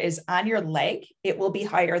pressure is on your leg, it will be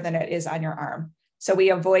higher than it is on your arm. So we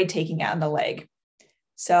avoid taking it on the leg.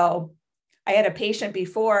 So I had a patient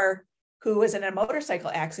before who was in a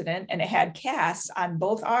motorcycle accident and it had casts on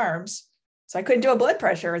both arms. So I couldn't do a blood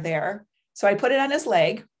pressure there. So I put it on his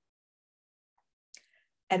leg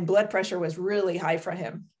and blood pressure was really high for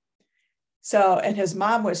him. So, and his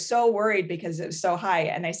mom was so worried because it was so high.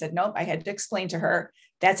 And I said, nope, I had to explain to her,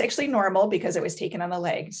 that's actually normal because it was taken on the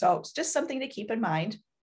leg. So it's just something to keep in mind.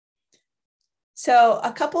 So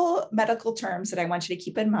a couple medical terms that I want you to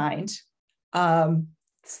keep in mind,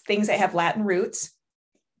 things that have Latin roots.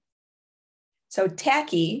 So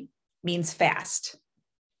tachy means fast.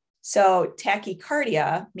 So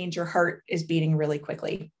tachycardia means your heart is beating really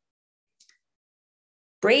quickly.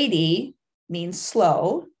 Brady means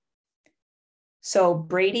slow. So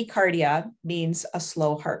bradycardia means a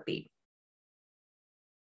slow heartbeat.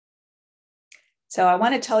 So I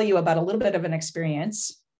want to tell you about a little bit of an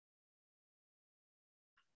experience.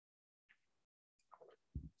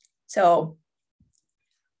 So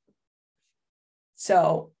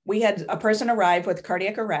we had a person arrive with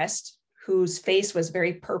cardiac arrest whose face was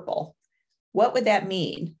very purple. What would that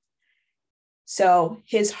mean? So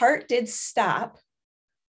his heart did stop,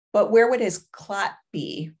 but where would his clot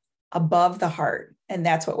be? Above the heart. And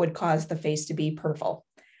that's what would cause the face to be purple.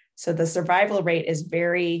 So the survival rate is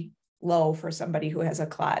very low for somebody who has a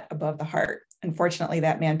clot above the heart. Unfortunately,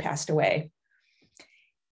 that man passed away.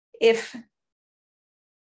 If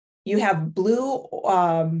you have blue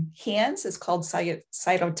hands, it's called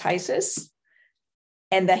cytotisis,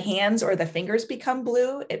 and the hands or the fingers become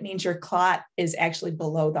blue, it means your clot is actually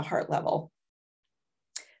below the heart level.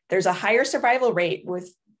 There's a higher survival rate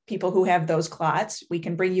with people who have those clots. We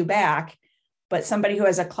can bring you back, but somebody who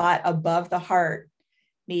has a clot above the heart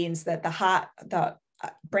means that the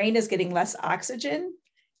brain is getting less oxygen.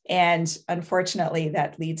 And unfortunately,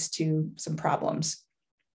 that leads to some problems.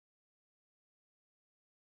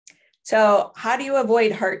 So how do you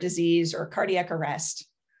avoid heart disease or cardiac arrest?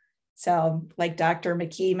 So like Dr.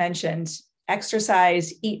 McKee mentioned,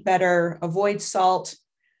 exercise, eat better, avoid salt.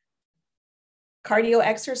 Cardio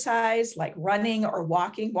exercise like running or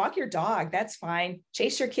walking, walk your dog, that's fine.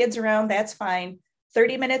 Chase your kids around, that's fine.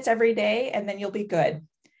 30 minutes every day, and then you'll be good.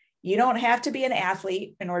 You don't have to be an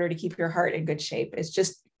athlete in order to keep your heart in good shape. It's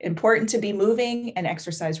just important to be moving and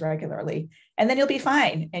exercise regularly, and then you'll be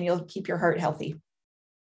fine and you'll keep your heart healthy.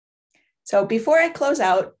 So before I close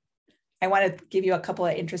out, I want to give you a couple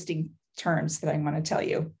of interesting terms that I want to tell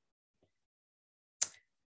you.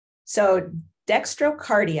 So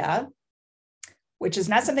dextrocardia, which is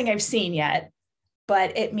not something I've seen yet,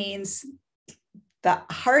 but it means the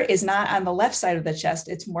heart is not on the left side of the chest,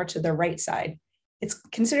 it's more to the right side. It's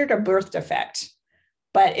considered a birth defect,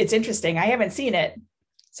 but it's interesting. I haven't seen it,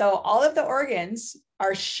 So all of the organs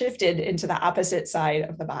are shifted into the opposite side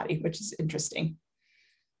of the body, which is interesting.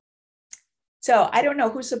 So I don't know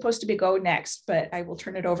who's supposed to go next, but I will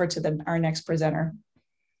turn it over to our next presenter.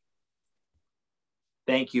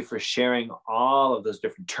 Thank you for sharing all of those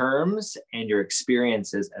different terms and your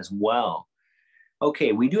experiences as well.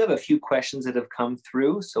 Okay, we do have a few questions that have come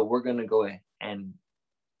through, so we're going to go ahead and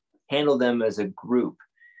handle them as a group.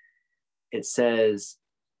 It says,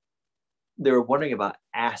 they were wondering about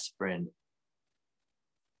aspirin.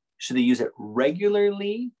 Should they use it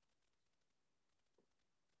regularly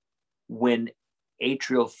when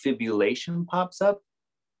atrial fibrillation pops up?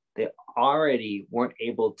 They already weren't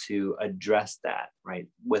able to address that, right,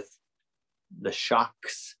 with the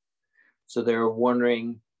shocks. So they're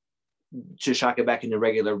wondering to shock it back into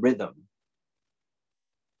regular rhythm.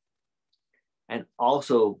 And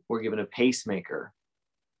also, we're given a pacemaker.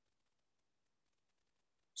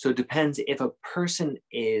 So it depends if a person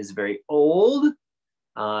is very old,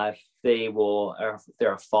 if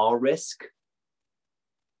they're a fall risk.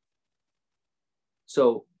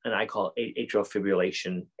 So, and I call it atrial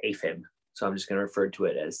fibrillation AFib. So I'm just going to refer to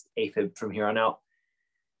it as AFib from here on out.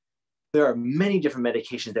 There are many different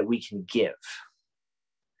medications that we can give.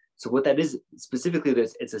 So what that is, specifically,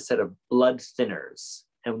 it's a set of blood thinners.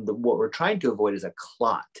 And what we're trying to avoid is a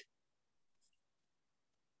clot.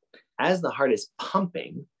 As the heart is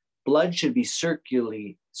pumping, blood should be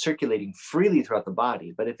circulating freely throughout the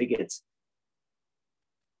body. But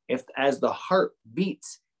as the heart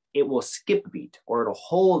beats, it will skip a beat or it'll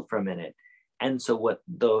hold for a minute. And so what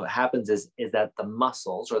happens is that the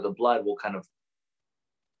muscles or the blood will kind of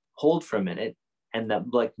hold for a minute, and that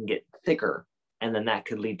blood can get thicker, and then that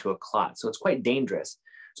could lead to a clot. So it's quite dangerous.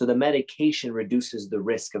 So the medication reduces the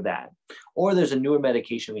risk of that. Or there's a newer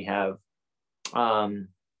medication we have,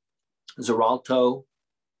 Xarelto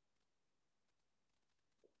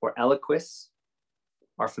or Eliquis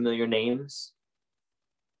are familiar names.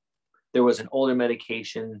 There was an older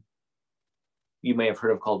medication you may have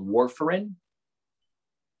heard of called warfarin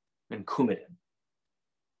and Coumadin.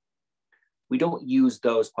 We don't use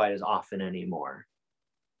those quite as often anymore.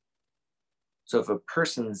 So if a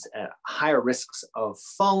person's at higher risks of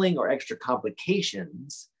falling or extra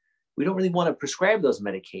complications, we don't really want to prescribe those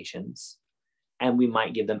medications, and we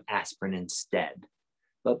might give them aspirin instead.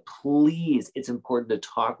 But please, it's important to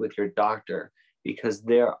talk with your doctor, because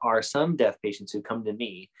there are some deaf patients who come to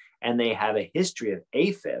me and they have a history of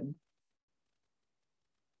AFib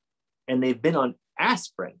and they've been on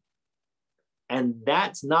aspirin. And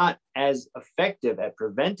that's not as effective at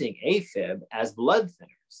preventing AFib as blood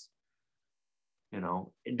thinners. You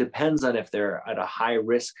know, it depends on if they're at a high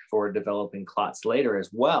risk for developing clots later as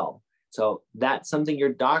well. So that's something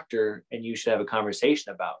your doctor and you should have a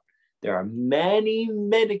conversation about. There are many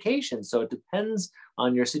medications, so it depends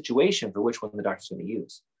on your situation for which one the doctor's going to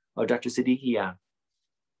use. Oh, Dr. Siddiqi, yeah.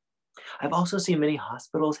 I've also seen many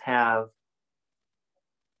hospitals have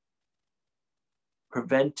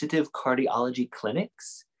preventative cardiology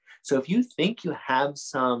clinics. So if you think you have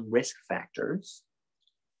some risk factors,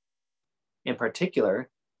 in particular,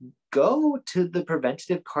 go to the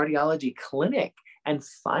preventative cardiology clinic and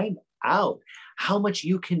find out how much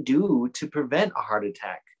you can do to prevent a heart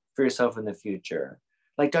attack for yourself in the future.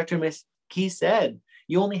 Like Dr. McKee said,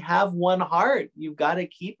 you only have one heart. You've got to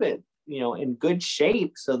keep it, in good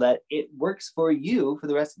shape so that it works for you for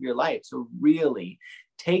the rest of your life. So really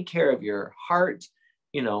take care of your heart,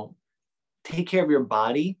 take care of your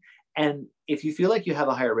body. And if you feel like you have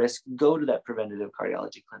a higher risk, go to that preventative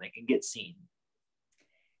cardiology clinic and get seen.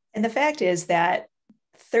 And the fact is that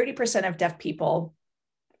 30% of deaf people,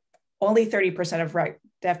 only 30% of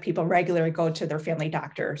deaf people regularly go to their family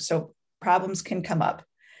doctor. So problems can come up.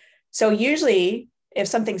 So usually if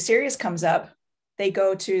something serious comes up, they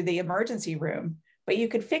go to the emergency room, but you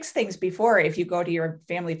could fix things before if you go to your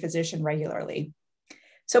family physician regularly.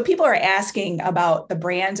 So people are asking about the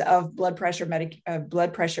brand of blood pressure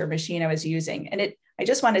machine I was using. And I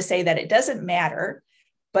just want to say that it doesn't matter,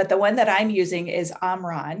 but the one that I'm using is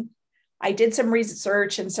Omron. I did some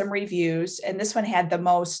research and some reviews, and this one had the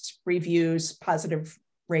most reviews, positive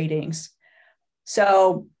ratings.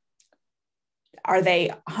 So are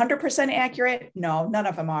they 100% accurate? No, none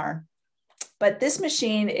of them are. But this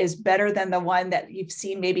machine is better than the one that you've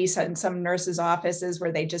seen maybe in some nurses' offices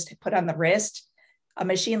where they just put on the wrist. A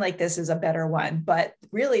machine like this is a better one, but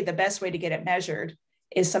really the best way to get it measured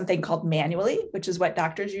is something called manually, which is what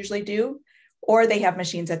doctors usually do, or they have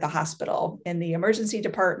machines at the hospital in the emergency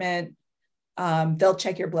department. They'll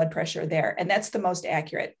check your blood pressure there, and that's the most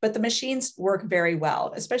accurate. But the machines work very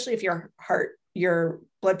well, especially if your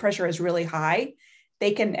blood pressure is really high.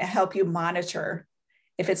 They can help you monitor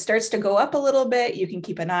If it starts to go up a little bit, you can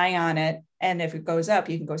keep an eye on it. And if it goes up,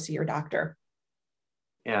 you can go see your doctor.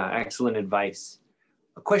 Yeah, excellent advice.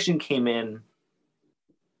 A question came in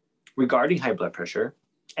regarding high blood pressure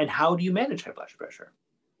and how do you manage high blood pressure?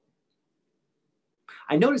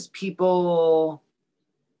 I notice people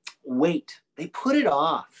wait, they put it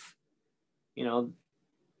off,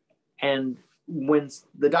 and when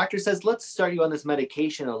the doctor says, let's start you on this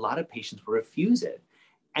medication, a lot of patients will refuse it.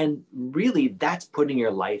 And really, that's putting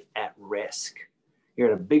your life at risk. You're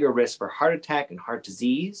at a bigger risk for heart attack and heart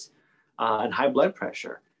disease and high blood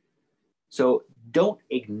pressure. So don't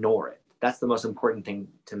ignore it. That's the most important thing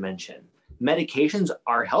to mention. Medications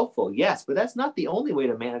are helpful, yes, but that's not the only way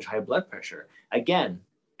to manage high blood pressure. Again,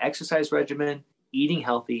 exercise regimen, eating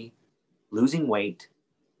healthy, losing weight,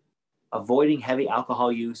 avoiding heavy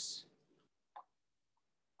alcohol use,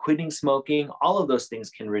 quitting smoking, all of those things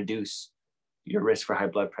can reduce your risk for high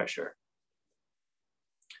blood pressure.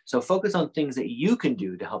 So focus on things that you can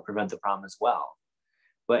do to help prevent the problem as well.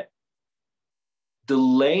 But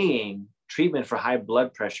delaying treatment for high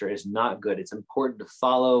blood pressure is not good. It's important to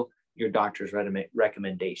follow your doctor's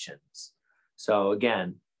recommendations. So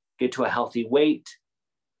again, get to a healthy weight,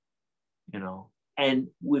 and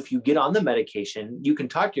if you get on the medication, you can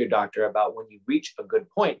talk to your doctor about when you reach a good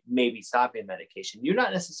point, maybe stopping medication. You're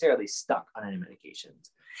not necessarily stuck on any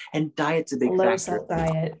medications. And diet's a big factor. Low-salt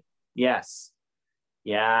diet. Yes.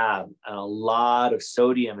 Yeah. A lot of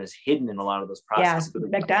sodium is hidden in a lot of those processed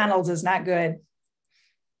foods. McDonald's is not good.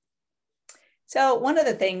 So one of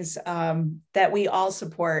the things that we all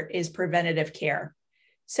support is preventative care.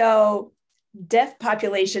 So deaf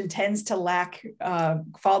population tends to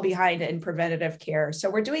fall behind in preventative care. So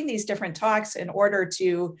we're doing these different talks in order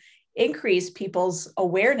to increase people's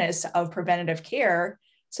awareness of preventative care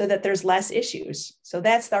so that there's less issues. So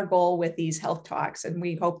that's our goal with these health talks. And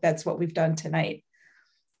we hope that's what we've done tonight.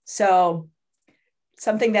 So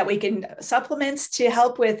something that we can supplements to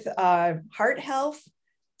help with heart health.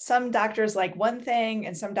 Some doctors like one thing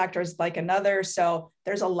and some doctors like another. So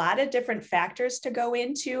there's a lot of different factors to go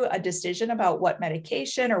into a decision about what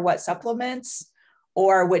medication or what supplements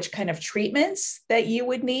or which kind of treatments that you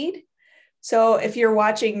would need. So if you're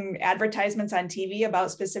watching advertisements on TV about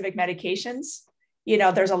specific medications,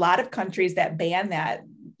 there's a lot of countries that ban that.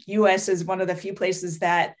 US is one of the few places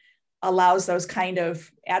that allows those kind of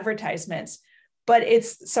advertisements, but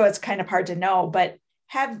it's kind of hard to know, but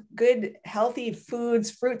have good, healthy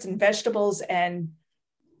foods, fruits and vegetables and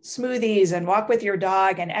smoothies and walk with your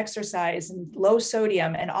dog and exercise and low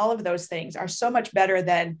sodium and all of those things are so much better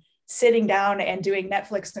than sitting down and doing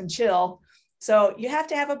Netflix and chill. So you have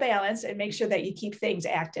to have a balance and make sure that you keep things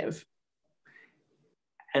active.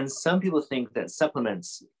 And some people think that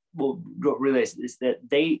supplements will realize is that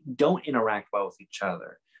they don't interact well with each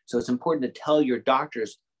other. So it's important to tell your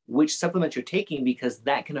doctors which supplements you're taking because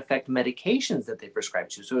that can affect medications that they prescribe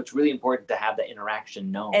to. So it's really important to have that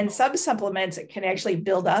interaction known. And some supplements can actually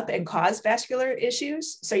build up and cause vascular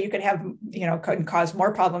issues. So you could have, can cause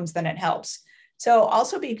more problems than it helps. So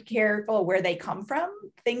also be careful where they come from.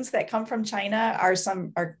 Things that come from China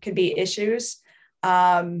could be issues.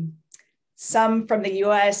 Some from the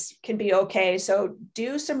US can be okay. So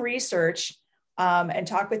do some research and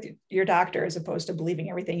talk with your doctor as opposed to believing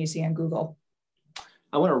everything you see on Google.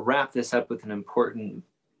 I want to wrap this up with an important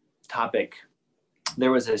topic.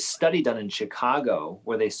 There was a study done in Chicago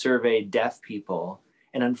where they surveyed deaf people,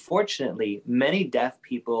 and unfortunately, many deaf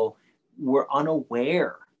people were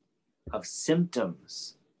unaware of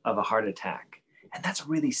symptoms of a heart attack. And that's a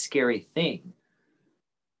really scary thing.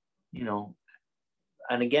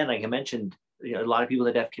 And again, like I mentioned, a lot of people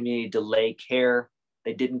in the deaf community delay care.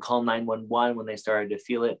 They didn't call 911 when they started to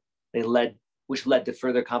feel it. Which led to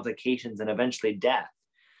further complications and eventually death.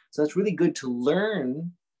 So it's really good to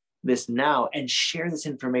learn this now and share this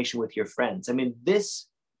information with your friends. I mean, this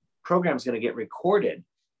program is going to get recorded.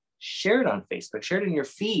 Share it on Facebook, share it in your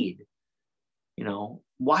feed,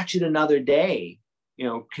 watch it another day,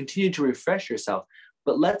 continue to refresh yourself,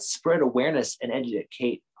 but let's spread awareness and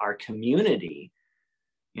educate our community,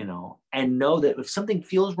 and know that if something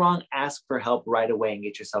feels wrong, ask for help right away and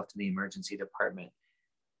get yourself to the emergency department.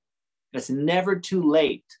 It's never too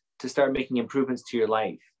late to start making improvements to your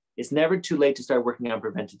life. It's never too late to start working on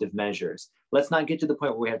preventative measures. Let's not get to the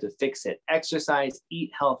point where we have to fix it. Exercise,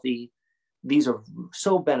 eat healthy. These are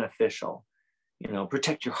so beneficial.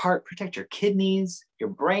 Protect your heart, protect your kidneys, your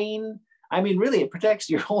brain. I mean, really, it protects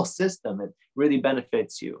your whole system. It really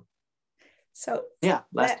benefits you. So yeah,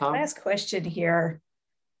 last question here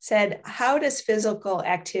said, how does physical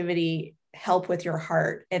activity help with your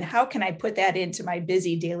heart? And how can I put that into my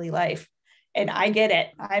busy daily life? And I get it.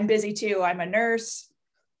 I'm busy too. I'm a nurse.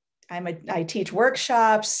 I teach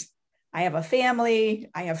workshops. I have a family,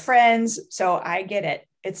 I have friends, so I get it.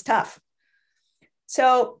 It's tough.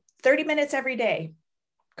 So 30 minutes every day,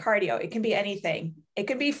 cardio. It can be anything. It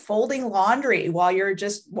can be folding laundry while you're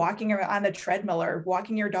just walking on the treadmill or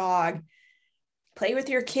walking your dog, play with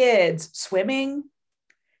your kids, swimming.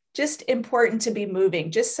 Just important to be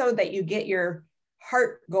moving, just so that you get your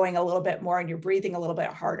heart going a little bit more and you're breathing a little bit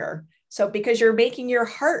harder. So because you're making your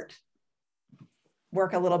heart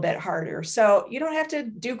work a little bit harder. So you don't have to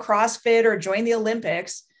do CrossFit or join the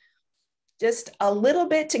Olympics, just a little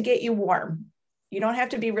bit to get you warm. You don't have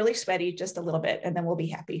to be really sweaty, just a little bit, and then we'll be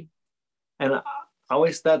happy. And I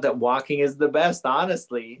always thought that walking is the best,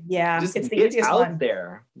 honestly. Yeah, just it's the get easiest out one.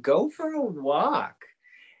 there, go for a walk.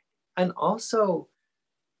 And also,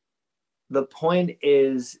 the point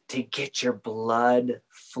is to get your blood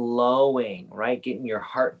flowing, right? Getting your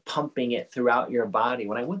heart pumping it throughout your body.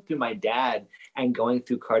 When I went through my dad and going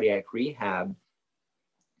through cardiac rehab,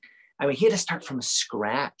 I mean, he had to start from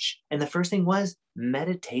scratch. And the first thing was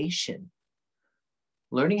meditation,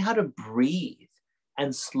 learning how to breathe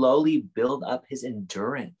and slowly build up his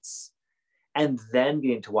endurance, and then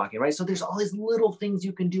getting to walking, right? So there's all these little things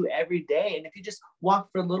you can do every day. And if you just walk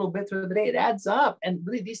for a little bit through the day, it adds up. And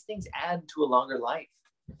really, these things add to a longer life.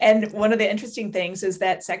 And one of the interesting things is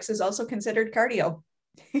that sex is also considered cardio.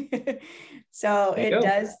 So it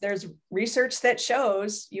does, there's research that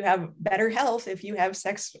shows you have better health if you have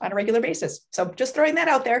sex on a regular basis. So just throwing that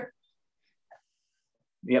out there.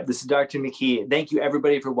 Yep, this is Dr. McKee. Thank you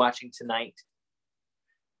everybody for watching tonight.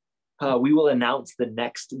 We will announce the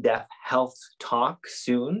next Deaf Health Talk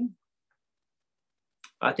soon.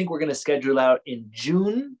 I think we're going to schedule out in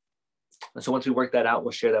June. So once we work that out,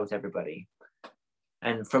 we'll share that with everybody.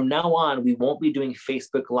 And from now on, we won't be doing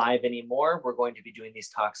Facebook Live anymore. We're going to be doing these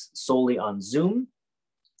talks solely on Zoom.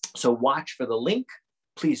 So watch for the link.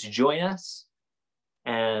 Please join us.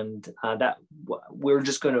 And that we're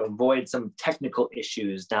just going to avoid some technical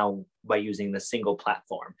issues now by using the single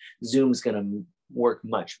platform. Zoom's going to work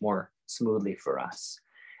much more smoothly for us.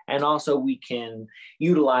 And also we can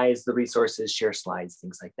utilize the resources, share slides,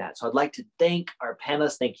 things like that. So I'd like to thank our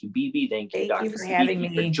panelists. Thank you, Bibi. Thank you, Dr.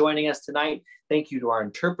 Siddiqi, for joining us tonight. Thank you to our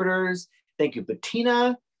interpreters. Thank you,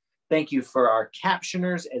 Bettina. Thank you for our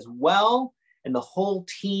captioners as well. And the whole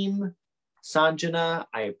team, Sanjana,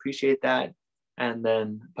 I appreciate that. And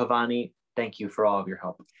then Bethany, thank you for all of your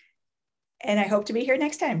help. And I hope to be here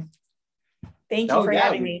next time. Thank you for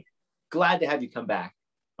having me. Glad to have you come back.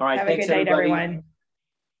 All right. Have a good night, everyone.